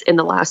steps in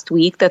the last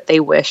week that they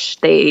wish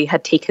they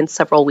had taken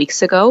several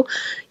weeks ago,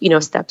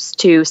 steps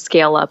to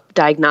scale up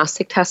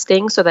diagnostic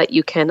testing so that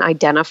you can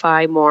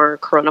identify more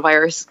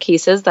coronavirus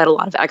cases that a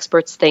lot of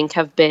experts think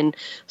have been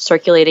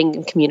circulating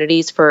in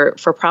communities for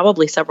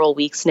probably several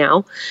weeks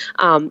now,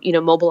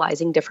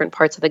 mobilizing different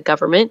parts of the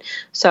government.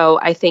 So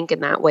I think in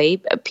that way,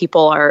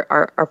 people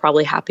are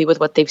probably happy with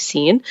what they've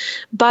seen.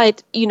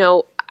 But,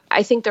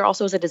 I think there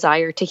also is a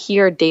desire to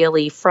hear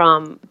daily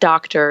from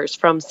doctors,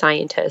 from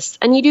scientists.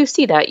 And you do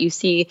see that. You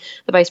see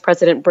the vice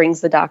president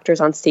brings the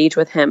doctors on stage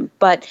with him.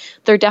 But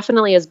there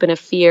definitely has been a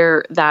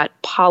fear that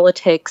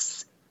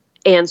politics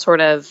and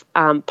sort of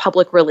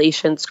public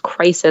relations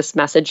crisis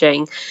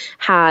messaging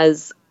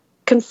has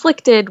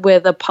conflicted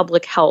with a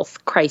public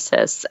health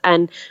crisis.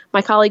 And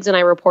my colleagues and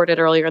I reported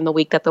earlier in the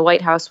week that the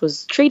White House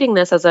was treating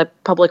this as a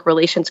public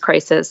relations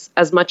crisis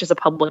as much as a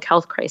public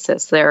health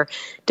crisis. They're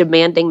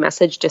demanding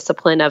message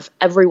discipline of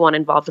everyone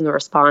involved in the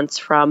response,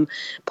 from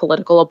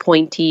political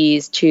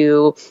appointees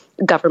to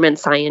government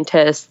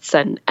scientists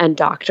and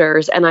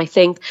doctors. And I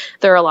think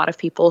there are a lot of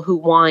people who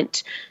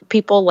want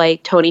people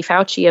like Tony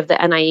Fauci of the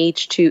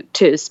NIH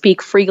to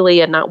speak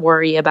freely and not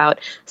worry about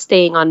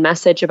staying on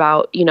message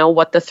about,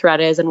 what the threat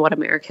is and what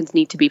Americans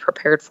need to be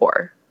prepared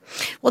for.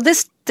 Well,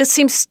 this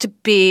seems to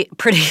be a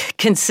pretty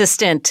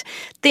consistent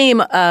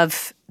theme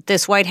of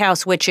this White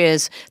House, which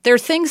is there are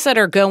things that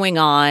are going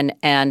on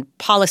and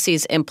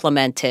policies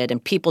implemented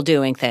and people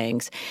doing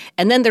things.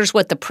 And then there's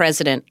what the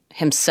president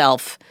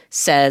himself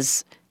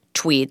says,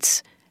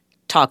 tweets,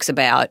 talks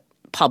about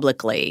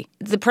publicly.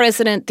 The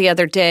president the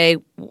other day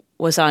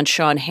was on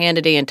Sean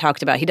Hannity and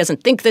talked about he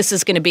doesn't think this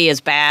is going to be as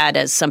bad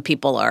as some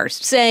people are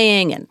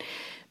saying, and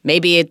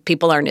maybe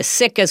people aren't as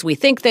sick as we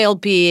think they'll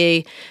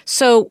be.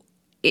 So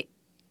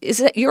is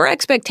it your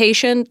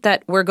expectation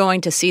that we're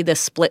going to see this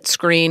split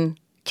screen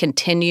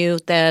continue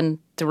then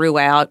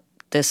throughout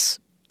this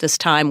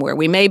time where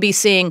we may be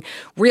seeing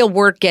real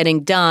work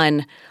getting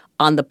done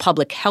on the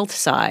public health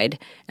side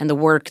and the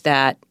work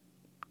that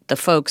the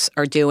folks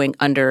are doing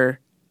under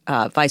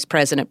Vice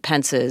President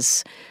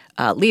Pence's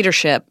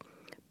leadership,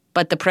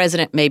 but the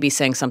president may be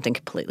saying something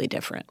completely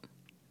different?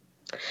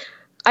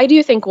 I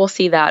do think we'll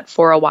see that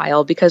for a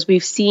while because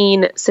we've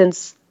seen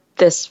since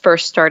this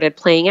first started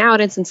playing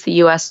out and since the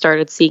U.S.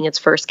 started seeing its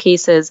first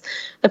cases,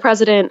 the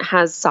president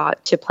has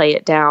sought to play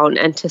it down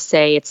and to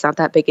say it's not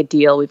that big a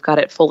deal. We've got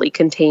it fully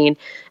contained.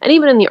 And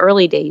even in the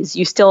early days,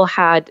 you still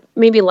had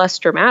maybe less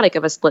dramatic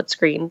of a split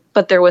screen,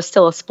 but there was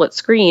still a split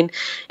screen.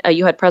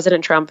 You had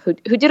President Trump who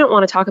didn't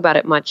want to talk about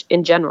it much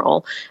in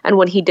general. And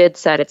when he did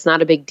said it's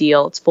not a big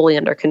deal, it's fully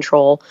under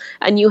control.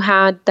 And you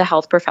had the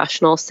health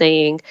professionals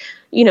saying,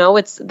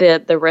 it's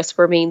the risk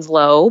remains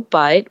low,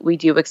 but we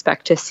do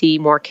expect to see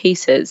more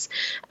cases.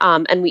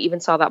 And we even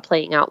saw that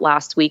playing out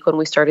last week when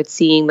we started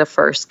seeing the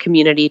first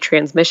community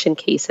transmission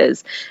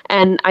cases.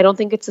 And I don't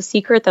think it's a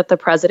secret that the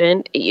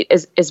president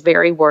is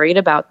very worried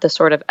about the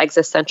sort of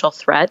existential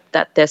threat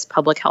that this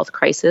public health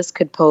crisis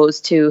could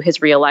pose to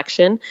his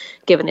reelection,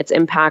 given its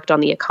impact on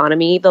the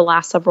economy the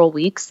last several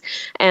weeks.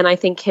 And I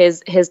think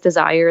his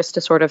desire is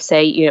to sort of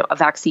say, a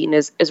vaccine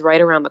is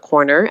right around the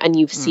corner. And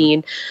you've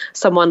seen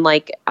someone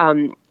like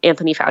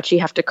Anthony Fauci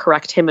have to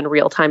correct him in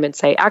real time and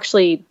say,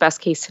 actually,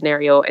 best case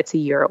scenario, it's a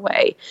year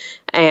away.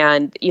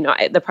 And,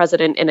 the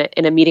president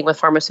in a meeting with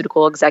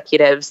pharmaceutical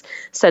executives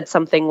said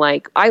something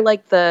like, I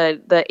like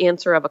the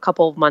answer of a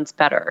couple of months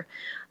better.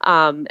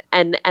 And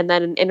then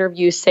an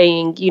interview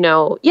saying,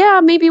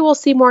 maybe we'll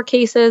see more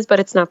cases, but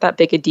it's not that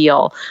big a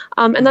deal.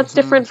 And that's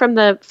different from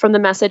the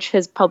message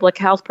his public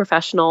health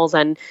professionals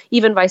and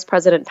even Vice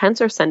President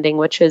Pence are sending,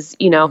 which is,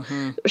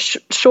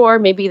 sure,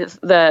 maybe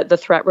the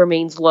threat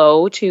remains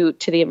low to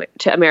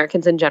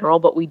Americans in general,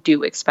 but we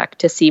do expect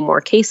to see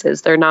more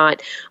cases. They're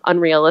not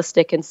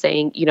unrealistic in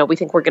saying, we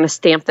think we're going to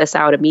stamp this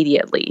out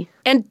immediately.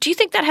 And do you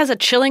think that has a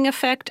chilling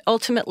effect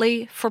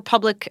ultimately for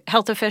public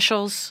health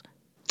officials?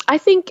 I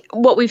think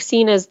what we've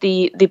seen is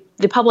the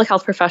public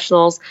health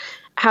professionals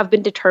have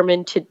been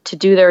determined to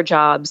do their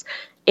jobs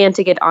and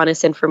to get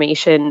honest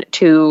information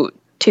to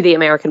the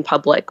American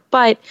public.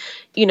 But,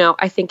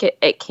 I think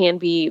it can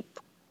be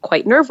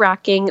quite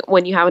nerve-wracking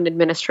when you have an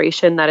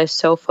administration that is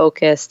so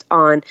focused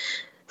on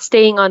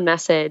staying on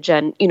message.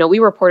 And, we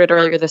reported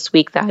earlier this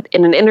week that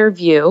in an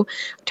interview,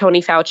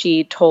 Tony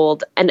Fauci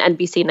told an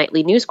NBC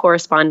nightly news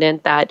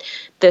correspondent that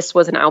this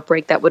was an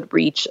outbreak that would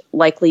reach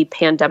likely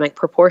pandemic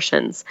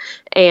proportions.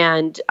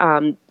 And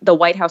the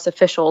White House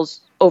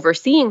officials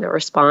overseeing the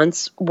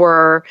response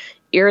were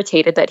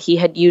irritated that he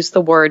had used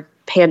the word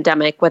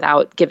pandemic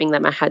without giving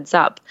them a heads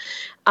up.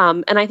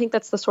 And I think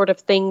that's the sort of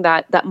thing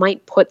that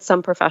might put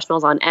some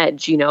professionals on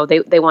edge.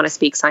 They want to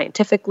speak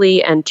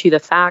scientifically and to the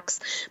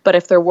facts. But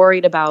if they're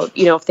worried about,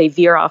 if they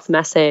veer off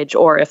message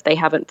or if they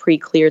haven't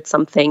pre-cleared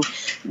something,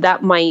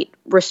 that might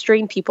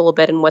restrain people a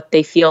bit in what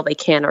they feel they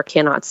can or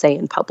cannot say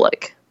in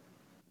public.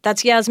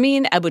 That's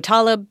Yasmin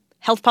Abutaleb,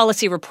 health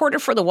policy reporter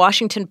for The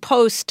Washington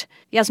Post.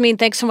 Yasmin,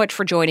 thanks so much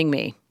for joining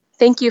me.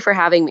 Thank you for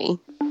having me.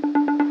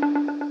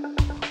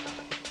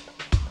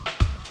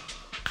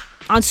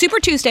 On Super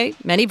Tuesday,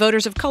 many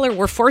voters of color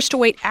were forced to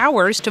wait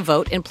hours to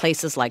vote in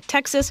places like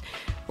Texas,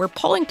 where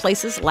polling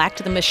places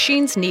lacked the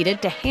machines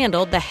needed to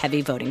handle the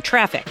heavy voting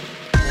traffic.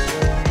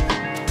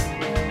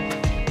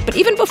 But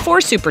even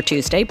before Super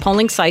Tuesday,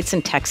 polling sites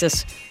in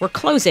Texas were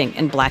closing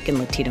in Black and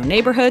Latino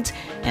neighborhoods,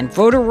 and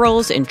voter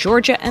rolls in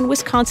Georgia and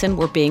Wisconsin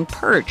were being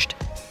purged.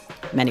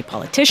 Many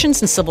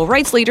politicians and civil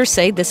rights leaders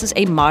say this is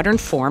a modern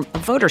form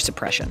of voter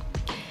suppression.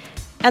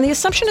 And the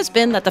assumption has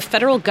been that the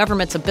federal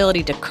government's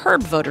ability to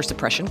curb voter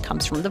suppression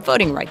comes from the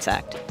Voting Rights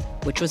Act,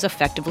 which was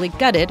effectively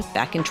gutted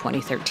back in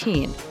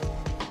 2013.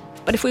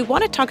 But if we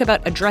want to talk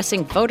about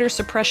addressing voter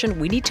suppression,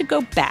 we need to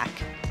go back,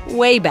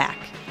 way back,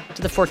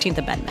 to the 14th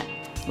Amendment,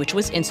 which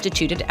was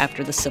instituted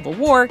after the Civil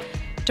War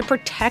to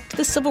protect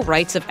the civil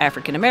rights of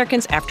African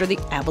Americans after the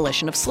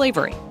abolition of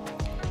slavery.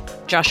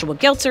 Joshua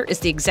Geltzer is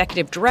the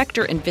executive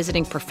director and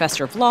visiting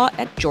professor of law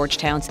at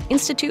Georgetown's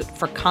Institute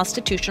for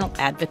Constitutional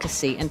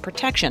Advocacy and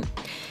Protection.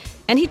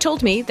 And he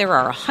told me there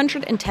are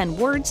 110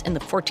 words in the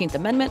 14th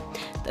Amendment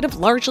that have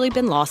largely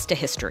been lost to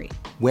history.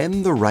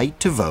 When the right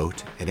to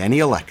vote at any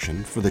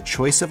election for the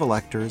choice of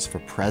electors for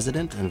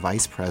President and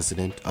Vice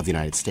President of the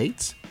United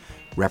States,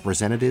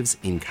 representatives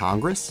in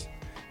Congress,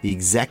 the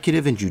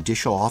executive and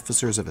judicial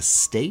officers of a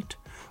state,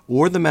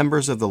 or the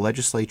members of the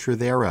legislature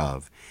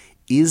thereof,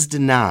 is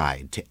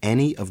denied to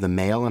any of the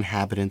male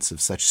inhabitants of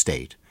such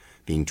state,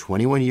 being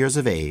 21 years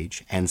of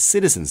age and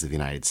citizens of the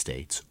United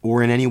States,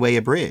 or in any way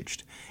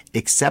abridged,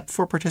 except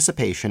for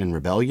participation in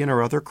rebellion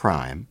or other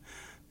crime,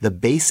 the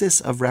basis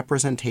of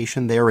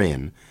representation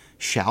therein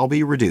shall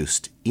be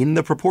reduced in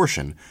the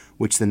proportion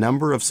which the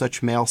number of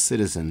such male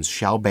citizens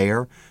shall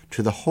bear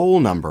to the whole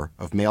number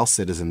of male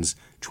citizens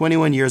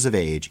 21 years of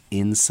age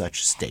in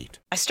such state.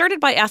 I started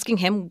by asking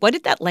him what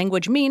did that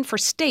language mean for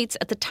states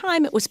at the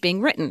time it was being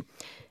written?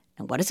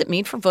 And what does it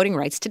mean for voting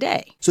rights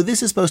today? So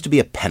this is supposed to be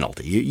a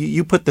penalty.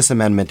 You put this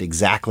amendment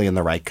exactly in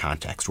the right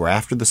context. We're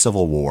after the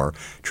Civil War,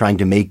 trying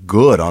to make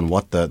good on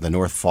what the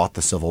North fought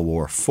the Civil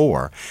War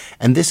for.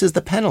 And this is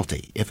the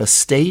penalty. If a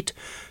state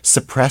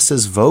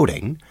suppresses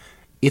voting,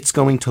 it's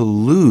going to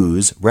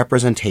lose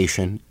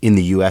representation in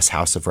the U.S.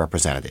 House of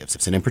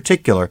Representatives. And in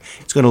particular,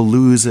 it's going to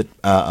lose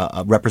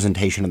a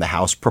representation in the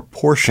House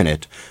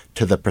proportionate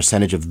to the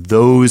percentage of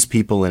those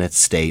people in its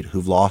state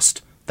who've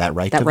lost that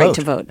right to vote. That right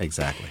to vote.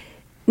 Exactly.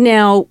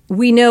 Now,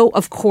 we know,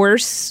 of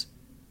course,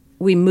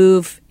 we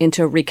move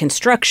into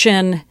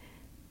Reconstruction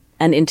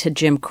and into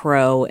Jim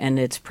Crow, and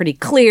it's pretty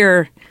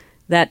clear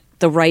that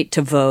the right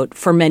to vote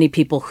for many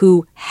people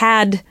who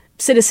had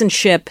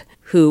citizenship,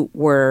 who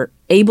were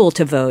able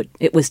to vote,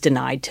 it was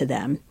denied to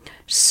them.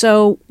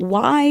 So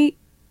why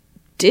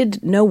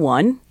did no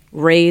one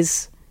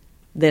raise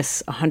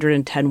this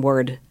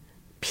 110-word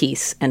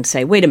piece and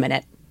say, wait a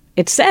minute,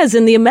 it says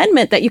in the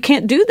amendment that you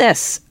can't do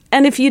this.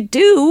 And if you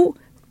do,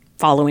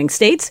 following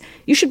states,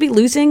 you should be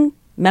losing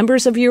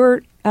members of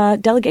your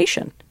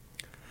delegation.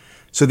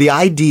 So the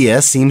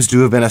idea seems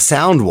to have been a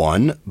sound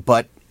one,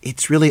 but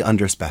it's really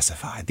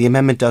underspecified. The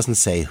amendment doesn't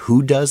say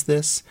who does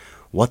this,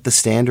 what the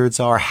standards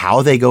are,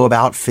 how they go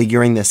about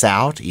figuring this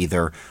out,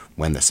 either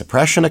when the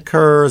suppression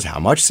occurs, how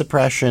much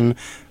suppression.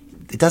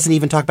 It doesn't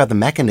even talk about the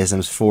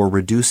mechanisms for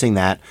reducing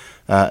that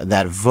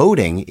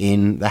voting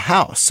in the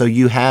House. So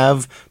you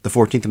have the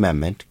 14th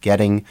Amendment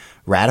getting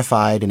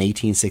ratified in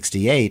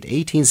 1868.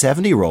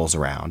 1870 rolls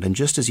around, and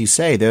just as you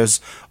say,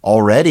 there's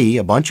already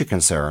a bunch of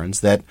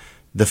concerns that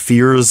the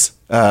fears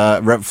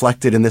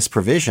reflected in this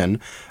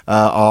provision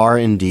are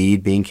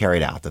indeed being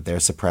carried out, that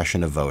there's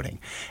suppression of voting.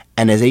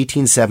 And as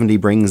 1870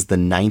 brings the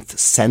 9th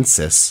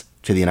census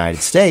to the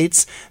United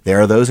States, there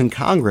are those in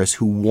Congress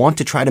who want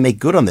to try to make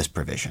good on this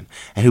provision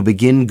and who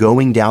begin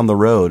going down the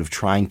road of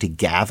trying to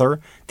gather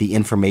the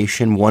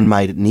information one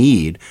might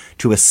need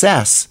to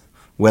assess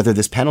whether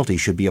this penalty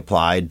should be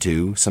applied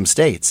to some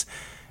states.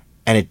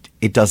 And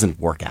it doesn't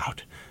work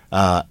out.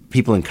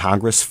 People in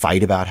Congress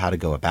fight about how to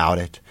go about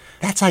it.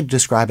 That's I'd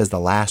describe as the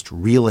last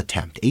real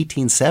attempt,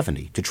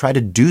 1870, to try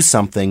to do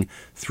something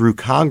through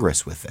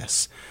Congress with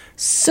this.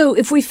 So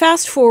if we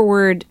fast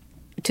forward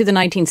to the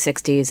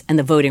 1960s and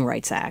the Voting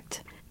Rights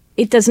Act,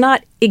 it does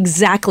not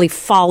exactly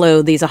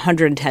follow these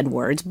 110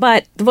 words,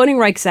 but the Voting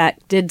Rights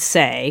Act did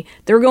say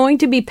there are going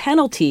to be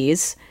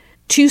penalties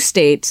to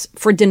states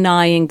for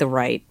denying the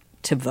right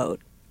to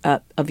vote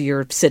of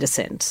your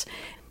citizens.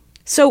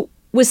 So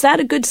was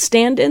that a good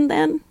stand-in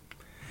then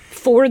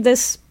for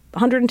this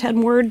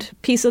 110-word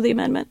piece of the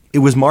amendment? It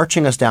was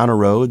marching us down a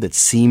road that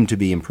seemed to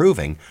be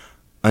improving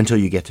until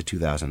you get to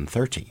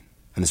 2013.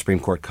 And the Supreme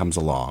Court comes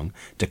along,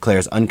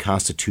 declares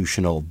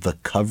unconstitutional the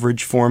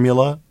coverage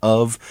formula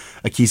of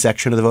a key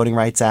section of the Voting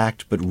Rights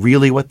Act, but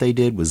really what they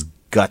did was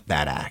gut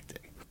that act.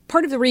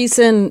 Part of the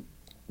reason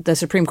the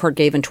Supreme Court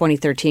gave in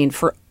 2013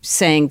 for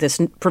saying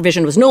this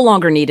provision was no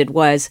longer needed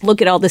was,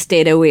 look at all this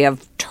data. We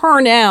have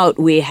turnout.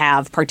 We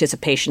have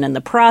participation in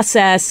the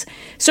process.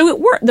 So it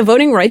worked. The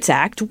Voting Rights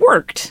Act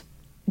worked.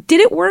 Did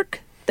it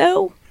work,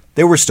 though?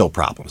 There were still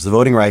problems. The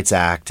Voting Rights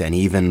Act and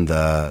even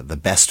the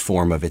best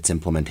form of its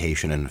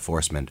implementation and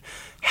enforcement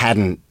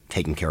hadn't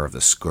taken care of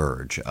the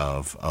scourge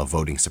of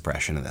voting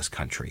suppression in this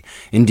country.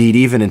 Indeed,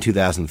 even in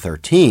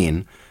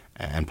 2013,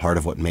 and part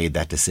of what made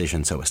that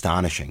decision so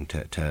astonishing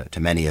to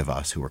many of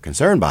us who were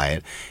concerned by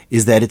it,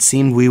 is that it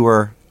seemed we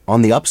were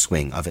on the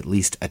upswing of at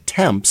least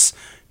attempts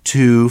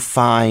to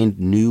find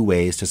new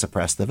ways to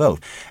suppress the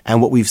vote.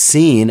 And what we've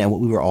seen and what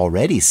we were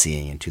already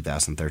seeing in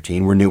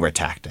 2013 were newer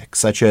tactics,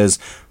 such as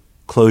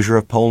closure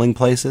of polling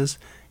places,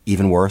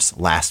 even worse,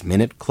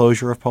 last-minute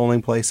closure of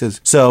polling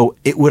places. So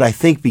it would, I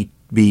think,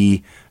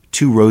 be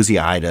too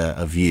rosy-eyed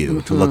a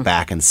view to look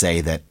back and say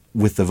that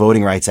with the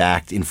Voting Rights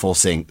Act in full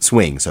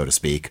swing, so to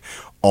speak,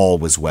 all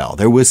was well.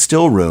 There was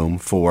still room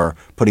for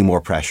putting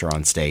more pressure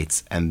on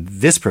states, and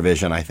this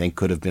provision, I think,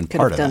 could have been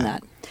part of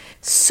that.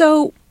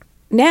 So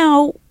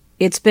now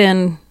it's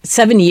been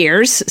 7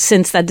 years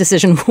since that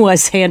decision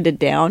was handed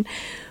down.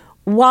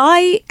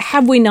 Why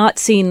have we not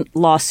seen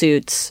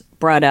lawsuits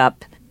brought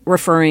up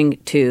referring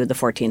to the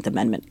 14th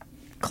Amendment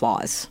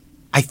clause?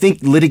 I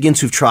think litigants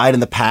who've tried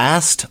in the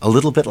past, a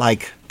little bit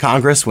like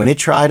Congress when it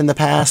tried in the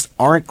past,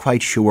 aren't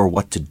quite sure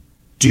what to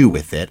do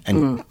with it,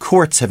 and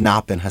courts have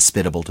not been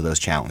hospitable to those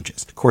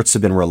challenges. Courts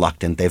have been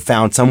reluctant. They've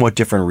found somewhat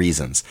different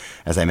reasons.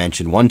 As I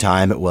mentioned, one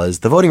time it was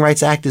the Voting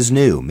Rights Act is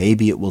new.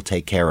 Maybe it will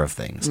take care of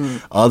things.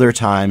 Other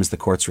times the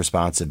court's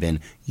response have been,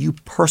 you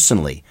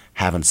personally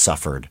haven't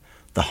suffered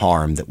the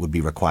harm that would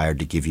be required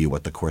to give you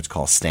what the courts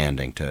call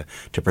standing to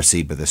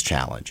proceed with this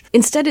challenge.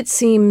 Instead, it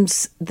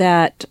seems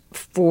that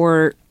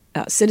for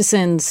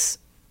citizens,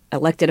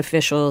 elected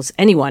officials,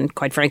 anyone,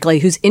 quite frankly,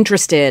 who's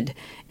interested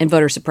in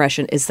voter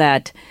suppression, is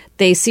that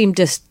they seem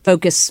to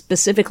focus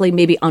specifically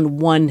maybe on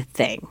one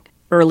thing: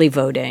 early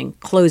voting,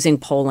 closing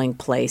polling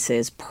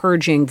places,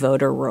 purging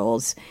voter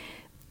rolls.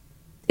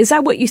 Is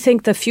that what you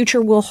think the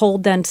future will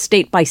hold then,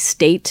 state by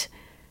state?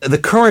 The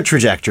current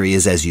trajectory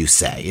is, as you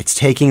say, it's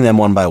taking them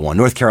one by one.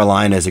 North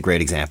Carolina is a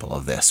great example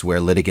of this, where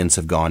litigants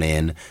have gone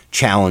in,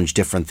 challenged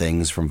different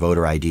things from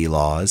voter ID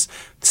laws.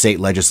 The state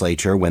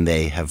legislature, when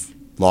they have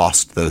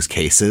lost those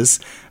cases,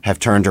 have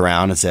turned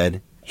around and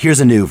said,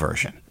 here's a new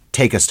version.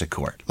 Take us to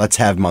court. Let's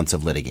have months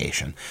of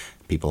litigation.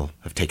 People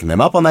have taken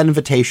them up on that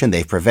invitation.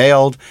 They've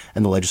prevailed,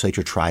 and the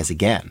legislature tries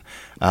again.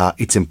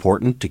 It's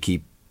important to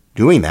keep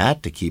doing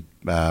that, to keep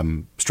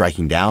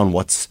striking down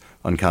what's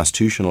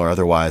unconstitutional or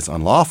otherwise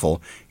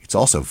unlawful. It's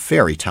also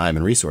very time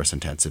and resource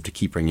intensive to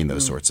keep bringing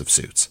those sorts of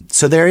suits.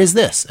 So there is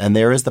this, and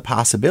there is the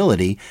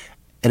possibility,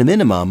 at a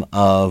minimum,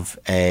 of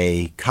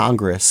a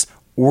Congress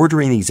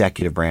ordering the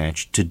executive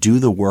branch to do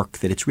the work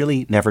that it's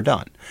really never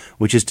done,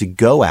 which is to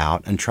go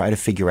out and try to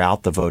figure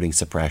out the voting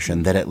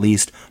suppression that at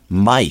least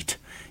might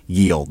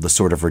yield the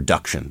sort of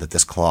reduction that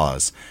this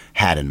clause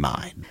had in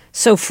mind.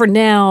 So for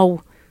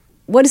now,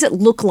 what does it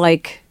look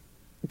like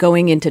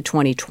going into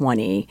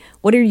 2020,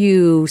 what are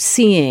you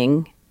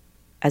seeing,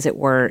 as it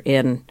were,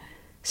 in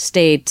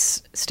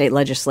states, state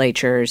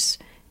legislatures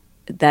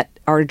that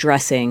are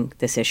addressing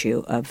this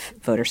issue of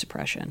voter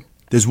suppression?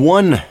 There's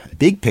one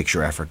big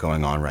picture effort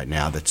going on right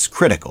now that's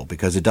critical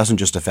because it doesn't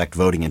just affect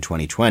voting in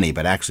 2020,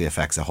 but actually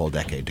affects a whole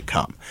decade to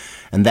come.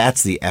 And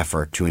that's the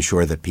effort to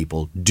ensure that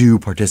people do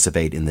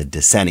participate in the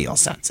decennial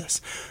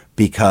census.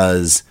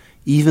 Because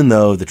even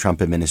though the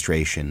Trump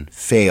administration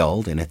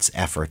failed in its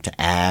effort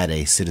to add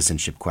a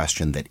citizenship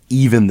question that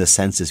even the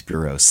Census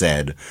Bureau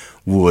said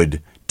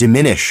would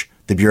diminish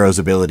the Bureau's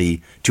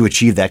ability to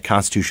achieve that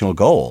constitutional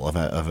goal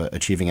of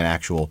achieving an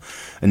actual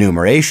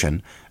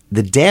enumeration,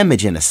 the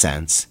damage, in a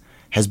sense,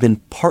 has been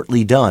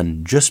partly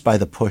done just by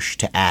the push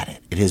to add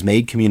it. It has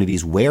made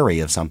communities wary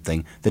of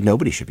something that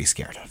nobody should be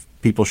scared of.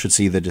 People should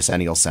see the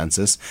decennial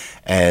census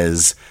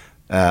as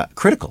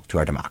critical to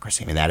our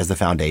democracy. I mean, that is the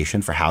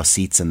foundation for how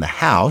seats in the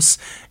House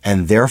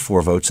and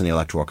therefore votes in the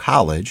Electoral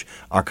College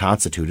are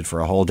constituted for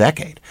a whole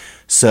decade.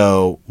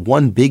 So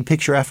one big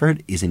picture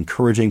effort is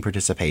encouraging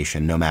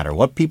participation, no matter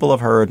what people have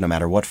heard, no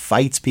matter what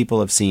fights people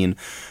have seen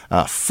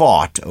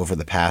fought over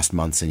the past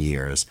months and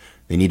years.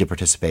 They need to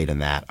participate in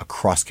that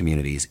across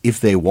communities if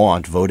they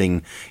want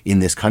voting in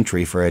this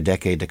country for a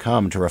decade to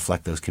come to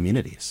reflect those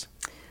communities.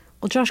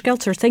 Well, Josh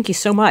Geltzer, thank you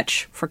so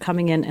much for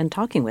coming in and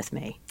talking with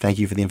me. Thank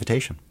you for the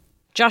invitation.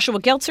 Joshua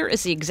Geltzer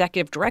is the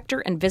executive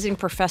director and visiting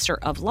professor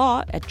of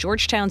law at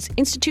Georgetown's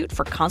Institute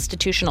for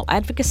Constitutional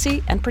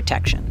Advocacy and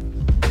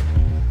Protection.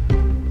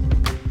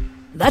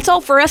 That's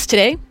all for us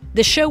today.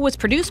 This show was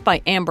produced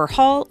by Amber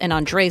Hall and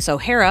Andres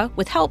O'Hara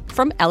with help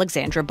from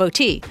Alexandra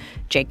Botti.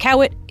 Jay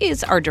Cowett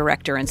is our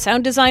director and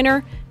sound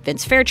designer.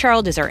 Vince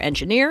Fairchild is our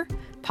engineer.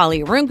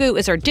 Polly Arungu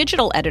is our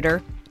digital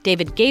editor.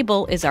 David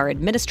Gable is our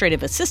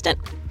administrative assistant.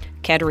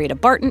 Katarina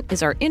Barton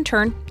is our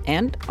intern.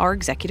 And our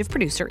executive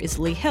producer is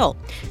Lee Hill.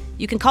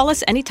 You can call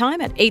us anytime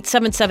at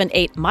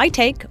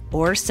 877-8-MY-TAKE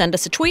or send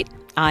us a tweet.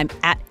 I'm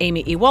at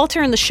Amy E.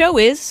 Walter, and the show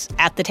is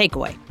at The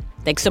Takeaway.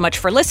 Thanks so much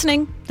for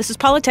listening. This is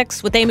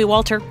Politics with Amy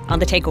Walter on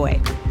The Takeaway.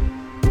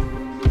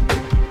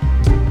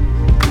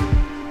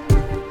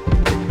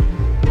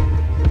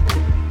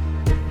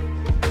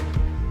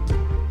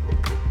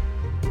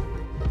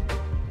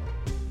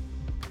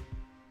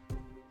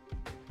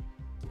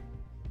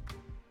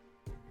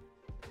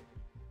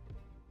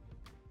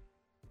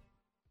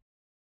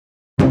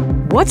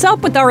 What's up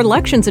with our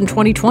elections in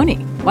 2020?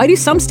 Why do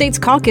some states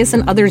caucus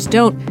and others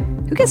don't?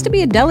 Who gets to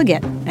be a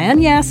delegate?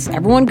 And yes,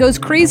 everyone goes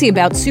crazy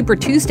about Super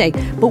Tuesday,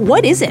 but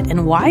what is it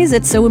and why is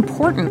it so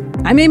important?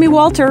 I'm Amy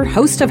Walter,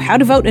 host of How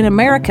to Vote in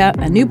America,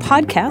 a new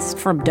podcast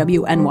from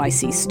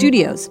WNYC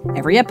Studios.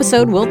 Every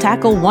episode will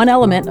tackle one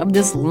element of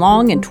this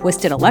long and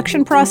twisted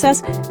election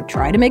process and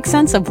try to make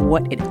sense of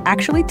what it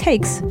actually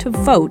takes to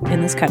vote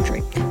in this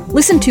country.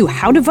 Listen to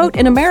How to Vote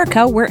in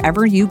America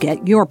wherever you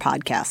get your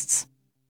podcasts.